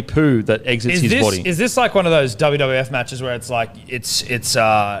 there'll be poo that exits his body. Is this like one of those WWF matches where it's like it's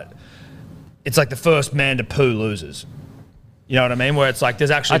like the first man to poo loses? You know what I mean? Where it's like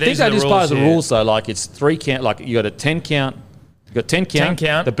there's actually. I think that is part of the rules though. Like it's 3 count. Like you got a 10 count. You got 10 count. 10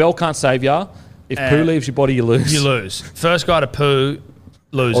 count. The bell can't save you. If poo leaves your body, you lose. You lose. First guy to poo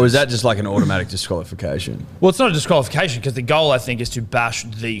loses. Or is that just like an automatic disqualification? Well, it's not a disqualification because the goal I think is to bash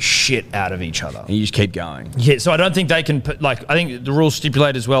the shit out of each other. And you just keep going. Yeah, so I don't think they can put, like, I think the rules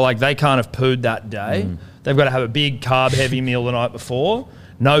stipulate as well, like, they can't have pooed that day. They've got to have a big carb-heavy meal the night before.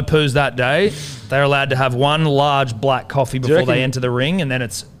 No poos that day. They're allowed to have one large black coffee before they enter the ring, and then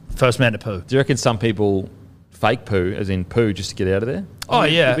it's first man to poo. Do you reckon some people fake poo, as in poo, just to get out of there? Oh,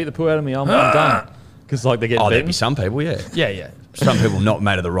 yeah. You beat the poo out of me, I'm done. Because, like, they get There'd beaten. be some people, yeah. Yeah. Some people not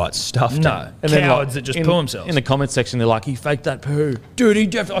made of the right stuff. No. And then, Cowards that just poo themselves. In the comment section, they're like, he faked that poo.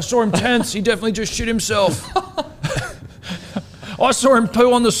 Dude, I saw him tense. He definitely just shit himself. I saw him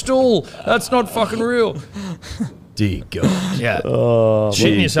poo on the stool. That's not fucking real. Dear God. Yeah.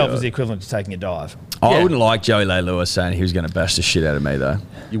 Shitting yourself is the equivalent to taking a dive. I wouldn't like Joey Leilua saying he was going to bash the shit out of me, though.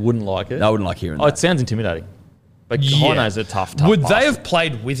 You wouldn't like it? I wouldn't like hearing Oh, that. it sounds intimidating. But Yeah. Heino's a tough Would they bastard. have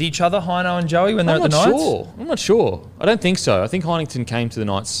played with each other, Heino and Joey, when they're at the Knights? I'm not sure. I don't think so. I think Heinington came to the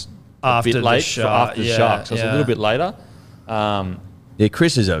Knights After a bit the late Shark- after the yeah, Sharks. So it was a yeah. little bit later. Yeah,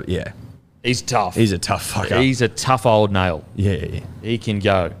 Chris is He's tough. he's a tough fucker. He's a tough old nail. Yeah. He can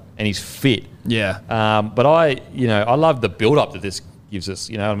go, and he's fit. Yeah. But I love the build-up that this gives us.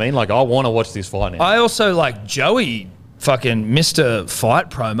 You know what I mean? Like, I want to watch this fight now. I also like Joey fucking Mr. Fight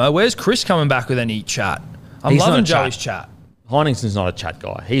promo. Where's Chris coming back with any chat? I'm He's not loving a chat. Joey's chat. Heinington's not a chat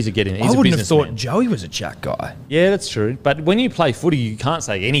guy. He's a I a wouldn't have thought businessman. Joey was a chat guy. Yeah, that's true. But when you play footy, you can't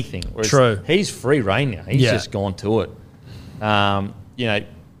say anything. Whereas True. He's free reign now. He's Yeah. just gone to it.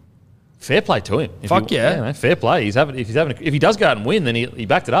 Fair play to him. Fuck yeah. man, fair play. If he does go out and win, then he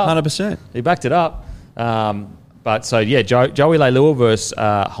backed it up. 100%. He backed it up. Joey Leilua versus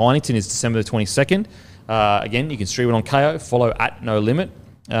Heinington is December the 22nd. Again, you can stream it on KO. Follow at No Limit.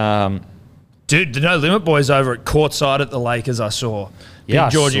 Dude, the No Limit boys over at courtside at the Lakers, I saw. Yeah, I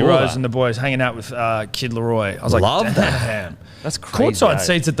Big Georgie saw Rose that. and the boys hanging out with Kid Leroy. I was like, Love damn. That's crazy. Courtside eh?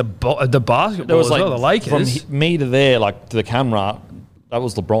 seats at the basketball There was as like well, the Lakers. from me to there, like to the camera. That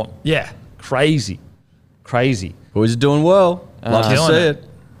was LeBron. Yeah. Crazy. Boys are doing well. Love to killing see it.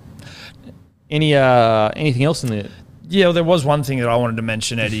 it. Anything else in there? Yeah, well, there was one thing that I wanted to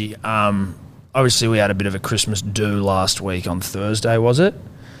mention, Eddie. Obviously, we had a bit of a Christmas do last week on Thursday, was it?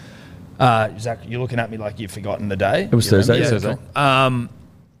 Zach, you're looking at me like you've forgotten the day. It was Thursday. Yeah, Thursday. cool.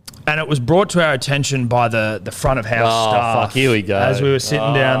 And it was brought to our attention by the front of house Oh, staff. fuck, here we go. As we were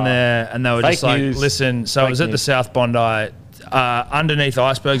sitting down there, and they were Fake just like, news. listen, so it was Fake at the news. South Bondi. Underneath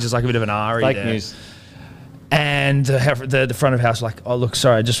Icebergs, there's like a bit of an RE Fake there. news. And the front of house was like, oh, look,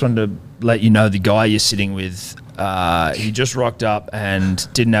 sorry, I just wanted to let you know the guy you're sitting with, he just rocked up and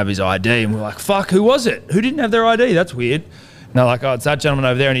didn't have his ID. And we're like, fuck, who was it? Who didn't have their ID? That's weird. And they're like, oh, it's that gentleman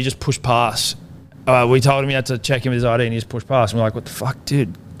over there. And he just pushed past. We told him he had to check him with his ID and he just pushed past. And we're like, what the fuck,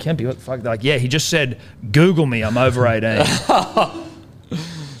 dude? Can't be what the fuck. They're like, yeah, he just said, Google me, I'm over 18.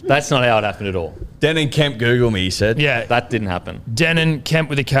 That's not how it happened at all. Denon Kemp Google me, he said. Yeah, That didn't happen. Denon, Kemp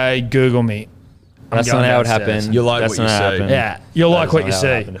with a K, Google me. I'm That's going not how it downstairs. happened. You like That's what you not how it see. happened. Yeah, you'll That like is what not you how it see.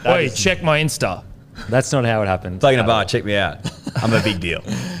 happened. That Wait, is- check my Insta. That's not how it happened. Playing a bar, check me out. I'm a big deal.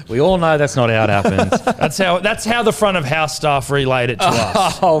 We all know that's not how it happened. That's how the front of house staff relayed it to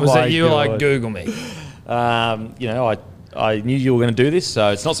us. Oh was my that you were like, God. Google me? I knew you were going to do this, so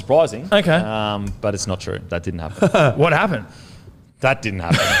it's not surprising. Okay. But it's not true. That didn't happen. What happened? That didn't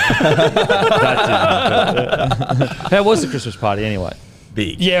happen. That didn't happen. How was the Christmas party anyway?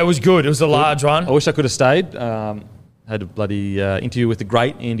 Big. Yeah, it was good. It was a large one. I wish I could have stayed. Had a bloody interview with the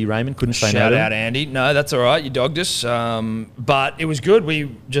great Andy Raymond. Couldn't say no Shout to out, him. Andy. No, that's all right. You dogged us, but it was good.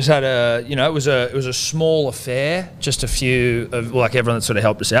 We just had it was a small affair. Just a few of like everyone that sort of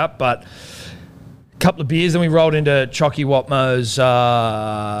helped us out, but a couple of beers. Then we rolled into Chocky Watmo's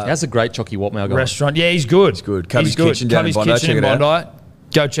How's the great Chocky Watmow going? restaurant. Yeah, he's good. He's good. Cubby's Kitchen down in Cubby's Bondi. Kitchen in Check it out. Bondi.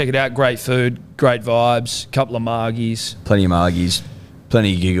 Go check it out. Great food, great vibes. Couple of margies. Plenty of margies,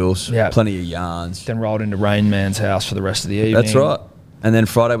 plenty of giggles, Yeah. plenty of yarns. Then rolled into Rain Man's house for the rest of the evening. That's right. And then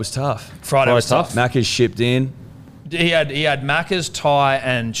Friday was tough. Friday was tough. Macca's shipped in. He had Macca's, Thai,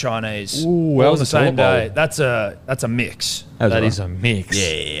 and Chinese. Ooh, all that on was the a same toilet day. That's a mix. That right. is a mix.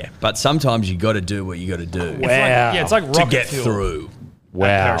 Yeah. But sometimes you got to do what you got to do Wow. It's like to rocket get fuel through. at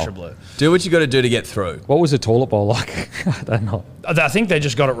Wow. Perisher Blue. Do what you got to do to get through. What was the toilet bowl like? I don't know. I think they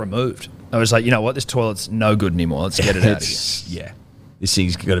just got it removed. I was like, you know what, this toilet's no good anymore. Let's get it out of here. Yeah. This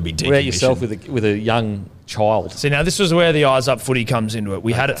thing's got to be decommissioned. What about yourself with a young child? See, now this was where the Eyes Up footy comes into it.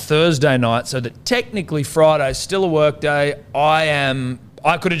 We had it Thursday night, so that technically Friday's still a work day.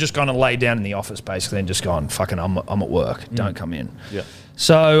 I could have just gone and laid down in the office basically and just gone, fucking, I'm at work. Don't come in. Yeah.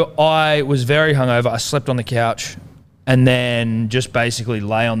 So I was very hungover. I slept on the couch and then just basically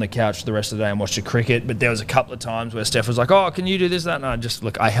lay on the couch for the rest of the day and watched the cricket. But there was a couple of times where Steph was like, oh, can you do this, that? And I just,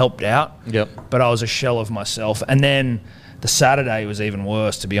 look, I helped out. Yep. But I was a shell of myself. And then the Saturday was even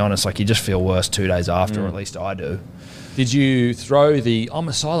worse, to be honest. Like, you just feel worse 2 days after, or at least I do. Did you throw the I'm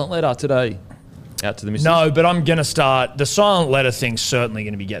a silent letter today out to the missus? No, but I'm going to start. The silent letter thing's certainly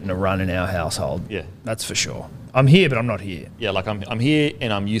going to be getting a run in our household. Yeah. That's for sure. I'm here, but I'm not here. Yeah, like I'm here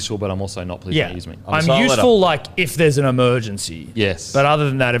and I'm useful, but I'm also not. Please don't use me. I'm silent useful like if there's an emergency. Yes. But other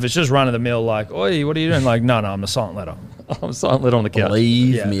than that, if it's just run of the mill, like, oi, what are you doing? Like, no, I'm a silent letter. I'm a silent letter on the couch.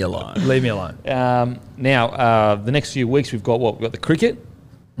 Leave Yeah. me alone. Leave me alone. Now, the next few weeks we've got what? We've got the cricket.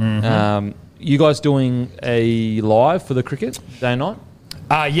 You guys doing a live for the cricket day and night?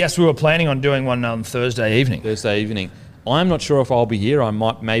 Yes, we were planning on doing one on Thursday evening. Thursday evening. I'm not sure if I'll be here. I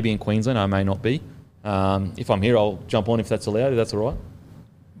may be in Queensland. I may not be. If I'm here, I'll jump on if that's allowed. If that's all right.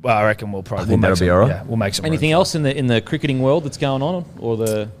 Well, I reckon we'll probably. think we'll make that'll be some- all right. Yeah, we'll make some. Anything room. else in the cricketing world that's going on, or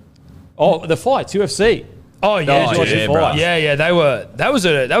the fights UFC? Oh yeah, Oh, dude. yeah, bro. yeah. They were. That was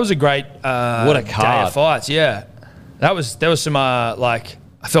a great. What a day card. of fights. Yeah, there was some like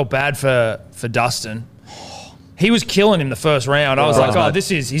I felt bad for Dustin. He was killing him the first round. I was like, Right. oh,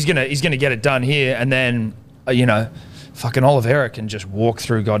 he's gonna get it done here, and then fucking Oliveira can just walk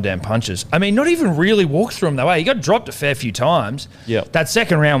through goddamn punches. I mean, not even really walk through them that way. He got dropped a fair few times. Yeah. That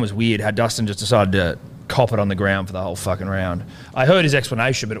second round was weird, how Dustin just decided to cop it on the ground for the whole fucking round. I heard his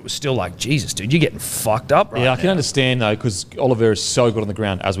explanation, but it was still like, Jesus, dude, you're getting fucked up right Yeah, I can now. understand, though, because Oliveira is so good on the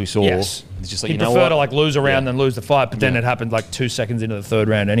ground, as we saw. Yes. It's just like, He'd you know prefer what? to like lose a round than lose the fight, but then Yeah. it happened like 2 seconds into the third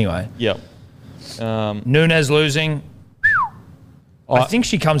round anyway. Yeah. Nunez losing. I think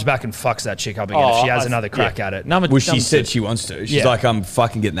she comes back and fucks that chick up again if she has another crack at it. Number, Well, she number said two, she wants to. She's Yeah. like, I'm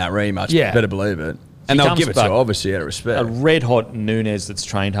fucking getting that rematch. Yeah. Better believe it. And they'll comes give it to back- her, obviously, out of respect. a red-hot Nunez that's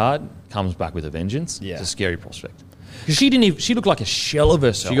trained hard comes back with a vengeance. Yeah. It's a scary prospect. Because she didn't even, she looked like a shell of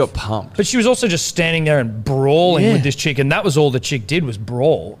herself. She got pumped. But she was also just standing there and brawling Yeah. with this chick, and that was all the chick did was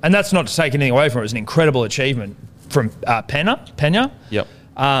brawl. And that's not to take anything away from her. It was an incredible achievement from Pena. Yep.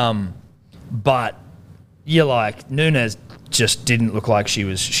 But you're like, Nunez just didn't look like she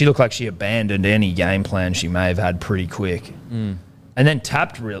looked like she abandoned any game plan she may have had pretty quick. And then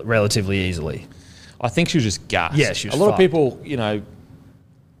tapped relatively easily. I think she was just gassed. Yeah, she was a lot fucked. of people,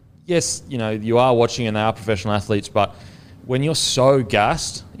 yes, you are watching and they are professional athletes, but when you're so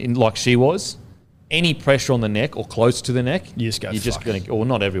gassed, like she was, any pressure on the neck or close to the neck, You just go, you're just "Fuck." going to, or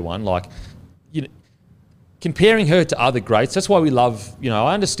not everyone, comparing her to other greats, that's why we love,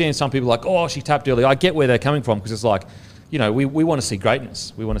 I understand some people like, oh, she tapped early. I get where they're coming from because it's like, we want to see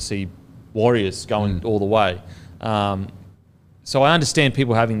greatness. We want to see warriors going all the way. So I understand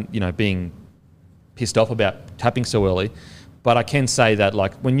people having, being pissed off about tapping so early, but I can say that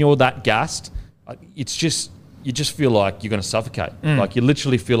like when you're that gassed, it's just, you just feel like you're going to suffocate. Like you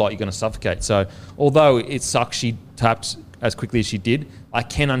literally feel like you're going to suffocate. So although it sucks she tapped as quickly as she did, I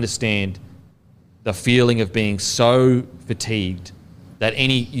can understand the feeling of being so fatigued that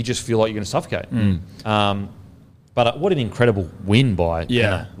you just feel like you're going to suffocate. But what an incredible win by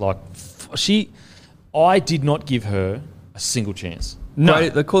Pena. Like I did not give her a single chance. No.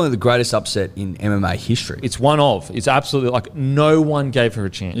 They're calling it the greatest upset in MMA history. It's one of. It's absolutely like no one gave her a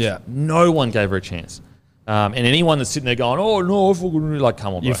chance. Yeah. No one gave her a chance. And anyone that's sitting there going, oh, no, like,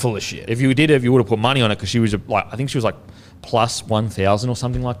 come on, bro. You're full of shit. If you would have put money on it because she was like, I think she was like plus 1,000 or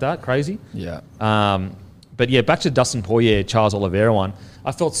something like that. Crazy. Yeah. But yeah, back to Dustin Poirier, Charles Oliveira one.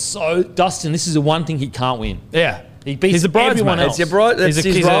 I felt Dustin, this is the one thing he can't win. Yeah. He beats He's the bridesmaid. everyone else. That's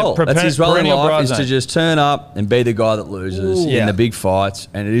his role. That's his role in perennial life is to bridesmaid. just turn up and be the guy that loses Yeah. in the big fights,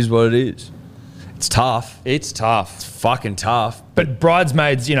 and it is what it is. It's tough. It's tough. Fucking tough. But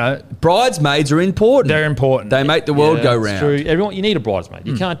bridesmaids, Bridesmaids are important. they're important. They make the world go it's round. true. Everyone, you need a bridesmaid.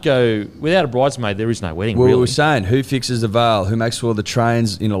 You can't go without a bridesmaid. There is no wedding. Well, really. we were saying, who fixes the veil? Who makes sure the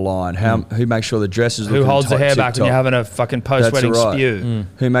train's in a line? Who makes sure the dresses Who look holds the hair back when tip-top? you're having a fucking post-wedding That's right. spew?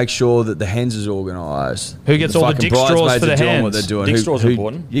 Who makes sure that the hens is organised? Who gets all the fucking dick straws bridesmaids for the are doing hens? what they're doing. Dick straws are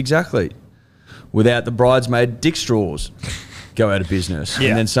important. Exactly. Without the bridesmaid, dick straws go out of business. Yeah.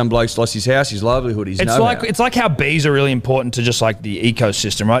 And then some bloke's lost his house, his livelihood, his It's know-how. like how bees are really important to just like the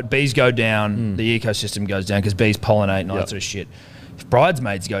ecosystem, right? Bees go down, the ecosystem goes down because bees pollinate and all that sort of shit. If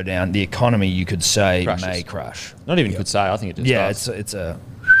bridesmaids go down, the economy, you could say, Crashes. may crash. Not even could say. I think it just Yeah, does. it's a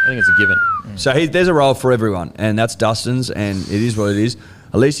I think it's a given. So there's a role for everyone, and that's Dustin's, and it is what it is.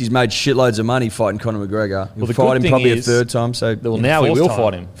 At least he's made shitloads of money fighting Conor McGregor. He'll the fight good him thing probably is- a third time. So Well, now we fourth will time.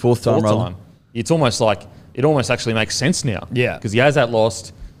 fight him. Fourth time, rather. It's almost like it almost actually makes sense now. Yeah. Because he has that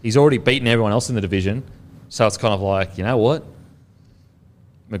lost. He's already beaten everyone else in the division. So it's kind of like, you know what?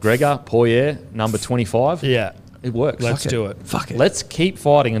 McGregor, Poirier, number 25. yeah. It works. Let's Fuck do it. fuck it. Let's keep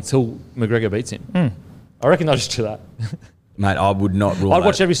fighting until McGregor beats him. I reckon I'll just do that. Mate, I would not rule I'd that.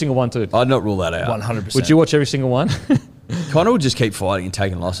 watch every single one too. I'd not rule that out. 100%. Would you watch every single one? Conor will just keep fighting and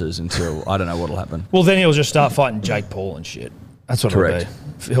taking losses until I don't know what'll happen. Well, then he'll just start fighting Jake Paul and shit. That's what Correct.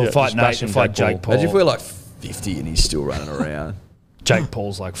 it'll be. He'll Yeah, fight just Nate bash and him, fight Jake Jake Paul. Imagine if we're like 50 and he's still running around. Jake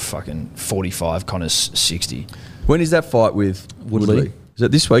Paul's like fucking 45, Connor's 60. When is that fight with Woodley? Is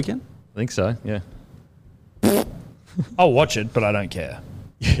it this weekend? I think so, yeah. I'll watch it, but I don't care.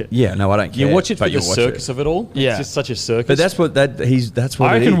 Yeah, no, I don't care. You watch it for but the you'll watch circus it. of it all. Yeah. It's just such a circus. But that's what that's what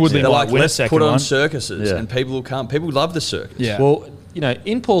I it reckon is. Woodley They're might like, win a let's second put on one. circuses, Yeah. and people will come. People love the circus. Yeah. Well,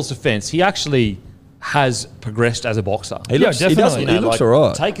 in Paul's defense, he actually has progressed as a boxer. He looks, Yeah, he does, definitely. he looks all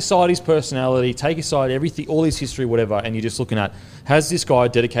right. Take aside his personality, take aside everything, all his history, whatever, and you're just looking at, has this guy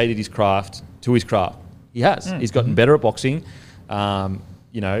dedicated his craft to his craft? He has. He's gotten better at boxing, and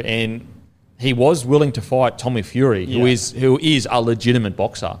he was willing to fight Tommy Fury, who is a legitimate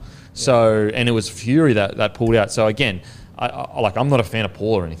boxer. So, and it was Fury that pulled out. So again, I'm not a fan of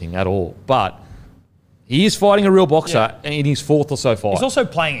Paul or anything at all, but He is fighting a real boxer in his fourth or so fight. He's also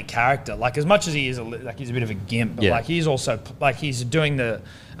playing a character. Like, as much as he is he's a bit of a gimp, but Yeah. like he's also like he's doing a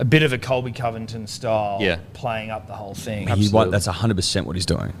bit of a Colby Covington style, playing up the whole thing. That's 100% what he's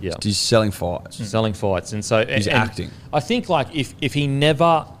doing. Yeah. He's selling fights. selling fights, and so He's and acting. I think like if he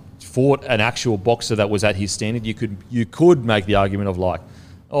never fought an actual boxer that was at his standard, you could make the argument of like,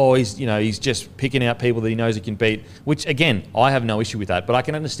 oh, he's just picking out people that he knows he can beat. Which again, I have no issue with that, but I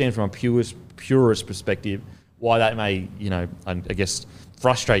can understand from a purist perspective why that may I guess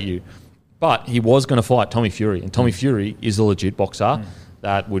frustrate you. But he was going to fight Tommy Fury, and Tommy Fury is a legit boxer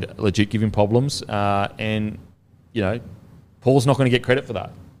that would legit give him problems, and Paul's not going to get credit for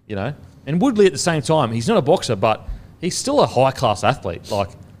that, And Woodley at the same time, he's not a boxer, but he's still a high class athlete. Like,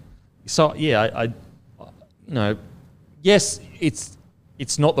 so yeah, yes,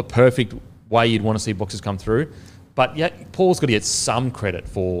 it's not the perfect way you'd want to see boxers come through, but yeah, Paul's got to get some credit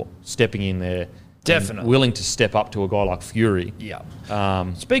for stepping in there. Definitely. Willing to step up to a guy like Fury. Yeah.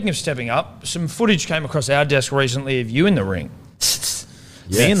 Speaking of stepping up, some footage came across our desk recently of you in the ring.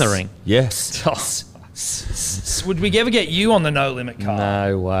 Me in the ring. Yes. Would we ever get you on the No Limit card?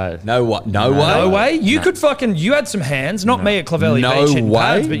 No way. No way. No way. You could you had some hands, not me at Clavelli No Beach in way.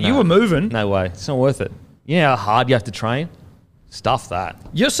 pads, but you were moving. No way. It's not worth it. You know how hard you have to train? Stuff that.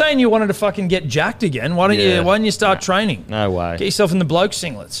 You're saying you wanted to fucking get jacked again. Why don't you start training? No way. Get yourself in the bloke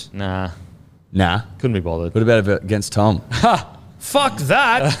singlets. Nah. Nah. Couldn't be bothered. What about against Tom? Fuck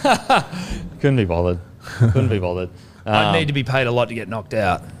that. Couldn't be bothered. Couldn't be bothered. I'd need to be paid a lot to get knocked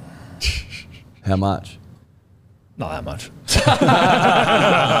out. How much? Not that much.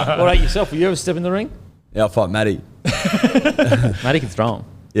 What about yourself? Will you ever step in the ring? Yeah, I'll fight Matty. Matty can throw him.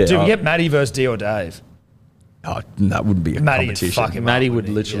 Yeah, Dude, we get Matty versus D or Dave. Oh, that wouldn't be a Matty is competition. fucking Matty up, would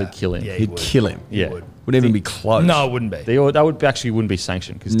wouldn't he? literally kill him. Yeah, He'd kill him. Yeah. would. Wouldn't even be close. No, it wouldn't be. That would actually wouldn't be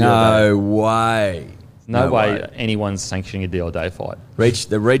sanctioned because No way. no way anyone's sanctioning a D or Dave fight.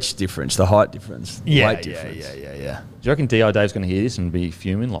 The reach difference, the height difference, the Yeah, weight yeah, difference. yeah. Do you reckon D.O. Dave's going to hear this and be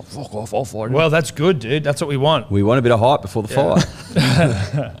fuming like, fuck off, I'll fight him? Well, that's good, dude. That's what we want. We want a bit of height before the fight.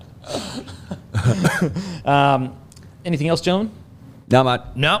 Anything else, gentlemen? No, mate.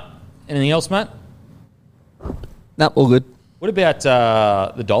 No. Anything else, Matt? Nope, all good. What about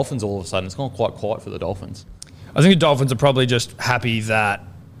the Dolphins all of a sudden? It's gone quite quiet for the Dolphins. I think the Dolphins are probably just happy that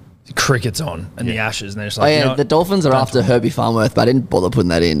cricket's on and the Ashes, and they're just Oh like, yeah, the Dolphins are after Herbie Farnworth, but I didn't bother putting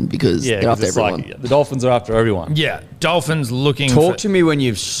that in because they're 'cause after it's everyone. like the Dolphins are after everyone. yeah, Dolphins looking Talk for, to me when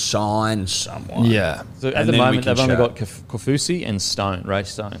you've signed someone. Yeah. So at And the then we moment, can they've only chat. got Kofusi and Stone, Ray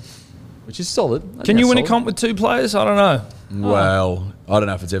Stone, which is solid. I Can think you that's win a solid. comp with two players? I don't know. Well, I don't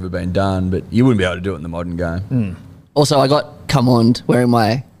know if it's ever been done, but you wouldn't be able to do it in the modern game. Also, I got come on wearing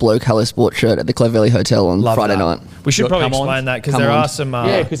my Bloke Hello Sport shirt at the Clovelly Hotel on Love Friday that. night. We should Got probably come-ons? explain that because Come there on. are some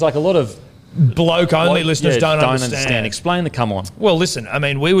Yeah, because like a lot of bloke-only listeners don't understand. Explain the come on. Well, listen, I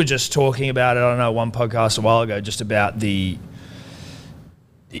mean, we were just talking about it, I don't know, one podcast a while ago, just about in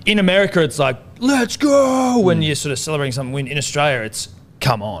America, it's like, let's go, when you're sort of celebrating something win. In Australia, it's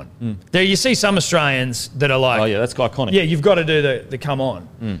come on. There you see some Australians that are like, Oh yeah, that's iconic. yeah, you've got to do the come on.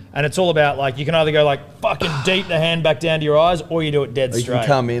 And it's all about, like, you can either go, like, fucking deep the hand back down to your eyes, or you do it dead You straight. can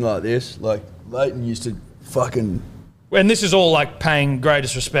come in like this, like Leighton used to fucking... And this is all like paying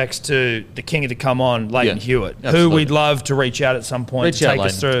greatest respects to the king of the come on, Leighton Yeah, Hewitt, who absolutely. we'd love to reach out at some point Reach to out, take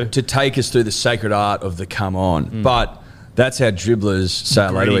us Leighton. through. to take us through the sacred art of the come on. But that's how dribblers say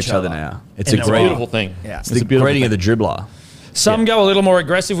hello to Greet each each other other. now. It's In a a It's a greeting. beautiful thing. Yeah. It's It's the a beautiful greeting thing. of the dribbler. Some go a little more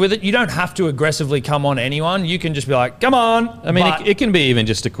aggressive with it. You don't have to aggressively come on anyone. You can just be like, come on. I mean, But- it can be even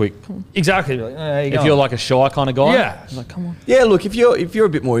just a quick. exactly. Like, "There you If go." you're like a shy kind of guy, Yeah. you're like, come on. Yeah, look, if you're a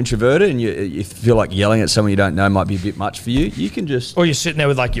bit more introverted and you feel like yelling at someone you don't know might be a bit much for you, you can just or you're sitting there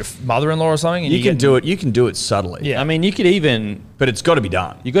with like your mother-in-law or something. And you can do it. You can do it subtly. Yeah. I mean, you could even but it's got to be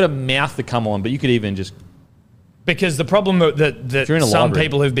done. you got to mouth the come on, but you could even just Because the problem that you're in a some library.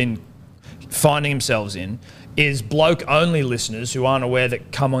 people have been finding themselves in is bloke-only listeners who aren't aware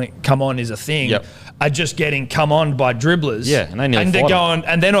that come on is a thing. Yep. Are just getting come on by dribblers. Yeah, and they nearly they're fight 'em. going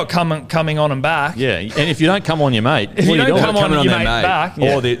and they're not coming on them back. yeah. And if you don't come on your mate, If what you are you don't doing? come on Coming your their mate back,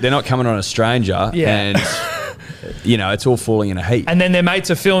 or they're not coming on a stranger, Yeah. and it's all falling in a heap. And then their mates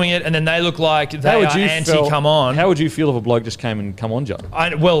are filming it, and then they look like How they would are you anti-come on. How would you feel if a bloke just came and come on, John?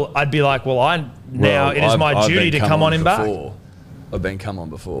 I'd be like, now it is my duty to come on him back. before. I've been come on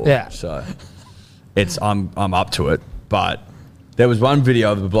before. Yeah. So I'm up to it. But there was one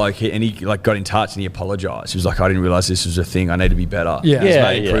video of the bloke and he like got in touch and he apologised. He was like, I didn't realise this was a thing. I need to be better. Yeah. He's Yeah,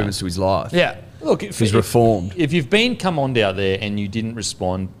 made yeah. improvements to his life. Yeah. Look, He's reformed. If you've been come on out there and you didn't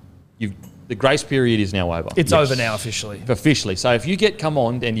respond, the grace period is now over. It's over now officially. officially. So if you get come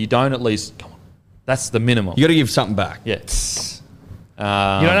on and you don't at least come on, That's the minimum. You got to give something back. Yeah.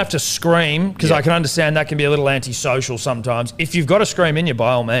 You don't have to scream because I can understand that can be a little antisocial sometimes. If you've got to scream in you,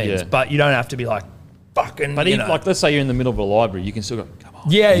 by all means, Yeah. but you don't have to be like fucking. But like, let's say you're in the middle of a library, you can still go, come on.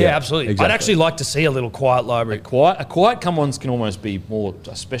 yeah, absolutely. exactly. I'd actually like to see a little quiet library. A quiet come-ons can almost be more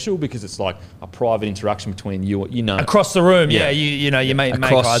special because it's like a private interaction between you. Across the room, Yeah. you make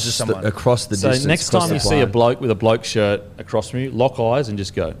eyes with someone. Across the So distance. next across time the you see a plane. bloke with a bloke shirt across from you, lock eyes and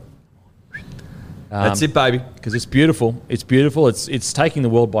just go. That's it, baby. Because it's beautiful. It's beautiful. It's taking the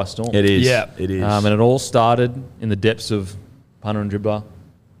world by storm. It is. Yeah. It is. And it all started in the depths of punter and dribbler.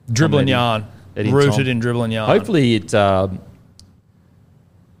 Dribbling Eddie. yarn. Eddie and Rooted Tom. in dribbling yarn. Hopefully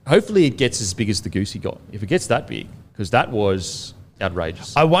it gets as big as the Goosey got. If it gets that big, because that was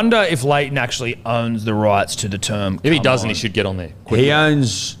outrageous. I wonder if Leighton actually owns the rights to the term. If he come doesn't, on. he should get on there. Quickly.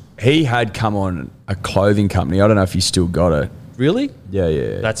 He had come on a clothing company. I don't know if he still got it. Really?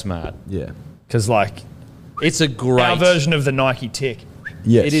 Yeah. That's mad. yeah. Because like It's a great our version of the Nike tick.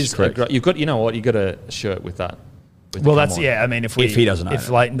 Yes, It is correct. you've got. You know what? You got a shirt with that. with the Well, come that's on. I mean, if he doesn't own if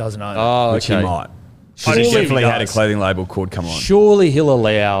it. Leighton doesn't own it. Oh, Which okay. he might. Surely He he definitely had a does. clothing label called Come On. Surely he'll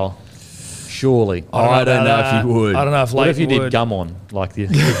allow. Surely. I don't know about if he would. I don't know if What if you Leighton did would. gum on like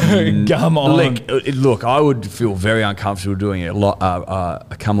the? Gum on. Look, I would feel very uncomfortable doing a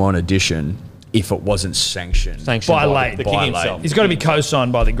Come On edition if it wasn't sanctioned. Sanctioned By by Leighton. the By king Leighton. himself. He's got to be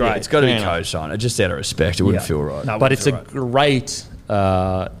co-signed by the great. It's got to be Fair enough. co-signed. Just out of respect, it wouldn't Yeah. feel right. No, it But wouldn't it's a feel right.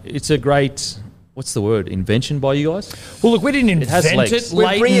 great. It's a great. What's the word? Invention by you guys. Well, look, we didn't has invent legs. it. We're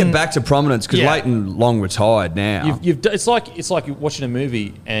bringing Leighton- it back to prominence because Yeah. Leighton long retired now. It's like you're watching a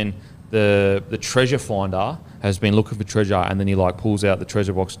movie and the treasure finder has been looking for treasure and then he like pulls out the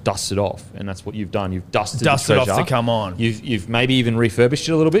treasure box, dusts it off, and that's what you've done. You've dusted Dusted the off treasure. to Come On. You've maybe even refurbished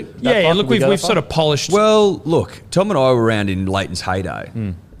it a little bit. Yeah, far? look, Can we go we've that sort far? of polished. Well, look, Tom and I were around in Leighton's heyday.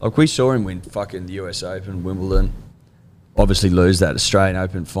 Like we saw him win fucking the US Open, Wimbledon. Obviously lose that Australian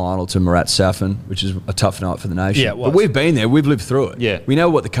Open final to Murat Safin, which is a tough night for the nation. Yeah, it was. But we've been there. We've lived through it. Yeah. We know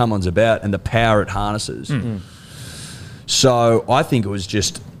what the Come On's about and the power it harnesses. So I think it was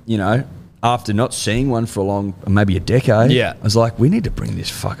just, after not seeing one for a long, maybe a decade, Yeah. I was like, we need to bring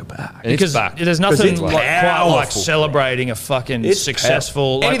this fucker back. And it's Because back. there's nothing it's quite like powerful. celebrating a fucking It's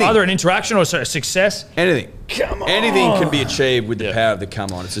successful, like anything. either an interaction or a success. Anything. Come on. Anything can be achieved with the Yeah. power of the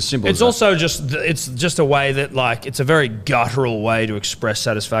Come On. It's as simple as It's that. also just a way that like it's a very guttural way to express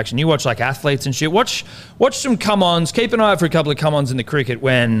satisfaction. You watch like athletes and shit. Watch some come-ons. Keep an eye out for a couple of come-ons in the cricket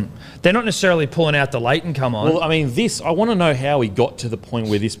when they're not necessarily pulling out the Leighton come-on. Well, I mean, I want to know how he got to the point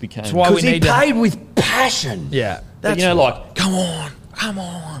where this became. That's why we Because he need to- played with passion. yeah, But, like, come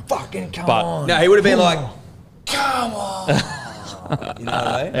on. fucking come But- on. No, he would have been like, come on. You know what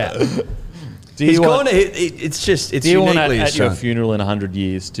I mean? Yeah. Do He's you gone want, to hit, it's just, it's do you want uniquely at his your son. funeral in 100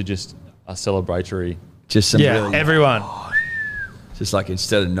 years to just a celebratory Just some Yeah, really, everyone. just like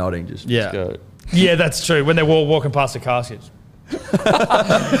instead of nodding, just Yeah, go? yeah, that's true. When they're walking past the caskets,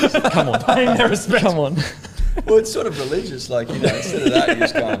 Come on. paying their respect. Come on. Well, it's sort of religious, like, instead of that, you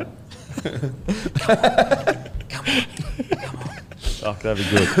just go, Oh, that'd be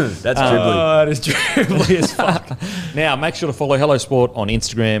good. that's dribbling. It is dribbly as fuck. Now, make sure to follow Hello Sport on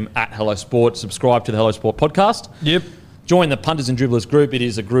Instagram at Hello Sport. Subscribe to the Hello Sport podcast. Yep. Join the Punters and Dribblers group. It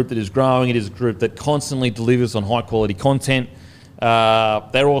is a group that is growing. It is a group that constantly delivers on high quality content.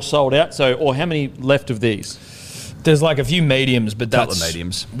 They're all sold out. Or how many left of these? There's like a few mediums, but Couple that's of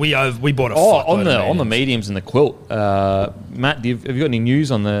mediums. We bought a Oh, fuckload on the of mediums and the quilt. Matt, have you got any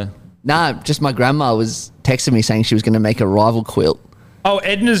news on the? Nah, just my grandma was texting me saying she was going to make a rival quilt. Oh,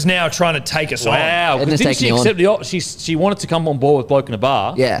 Edna's now trying to take us on, Wow, 'cause Edna's didn't she taking you on. accept the offer? She wanted to come on board with Bloke in a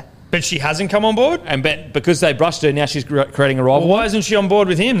Bar. Yeah. but she hasn't come on board. And because they brushed her, now she's creating a rival. Well, why isn't she on board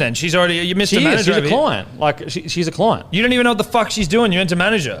with him then? She's already you missed She a is. manager. She's a over here. client. Like she's a client You don't even know what the fuck she's doing. You meant to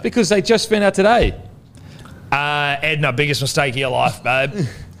manage her. because they just found out today. Edna, biggest mistake of your life, babe.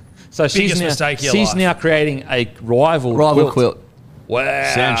 So Biggest mistake of your life. now creating a rival Quilt.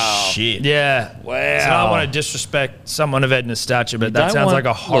 Wow. Sounds shit. Yeah. Wow. So I don't want to disrespect someone of Edna's stature, but You that don't sounds want- like a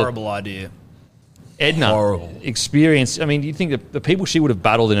look. horrible idea. Edna Horrible. experience. I mean, you think the people she would have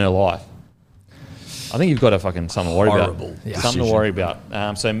battled in her life. I think you've got something to worry Horrible about. decision. Something to worry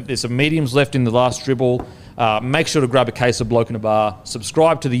about. So there's some mediums left in the last dribble. Make sure to grab a case of Bloke in a Bar.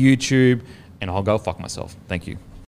 Subscribe to the YouTube, and I'll go fuck myself. Thank you.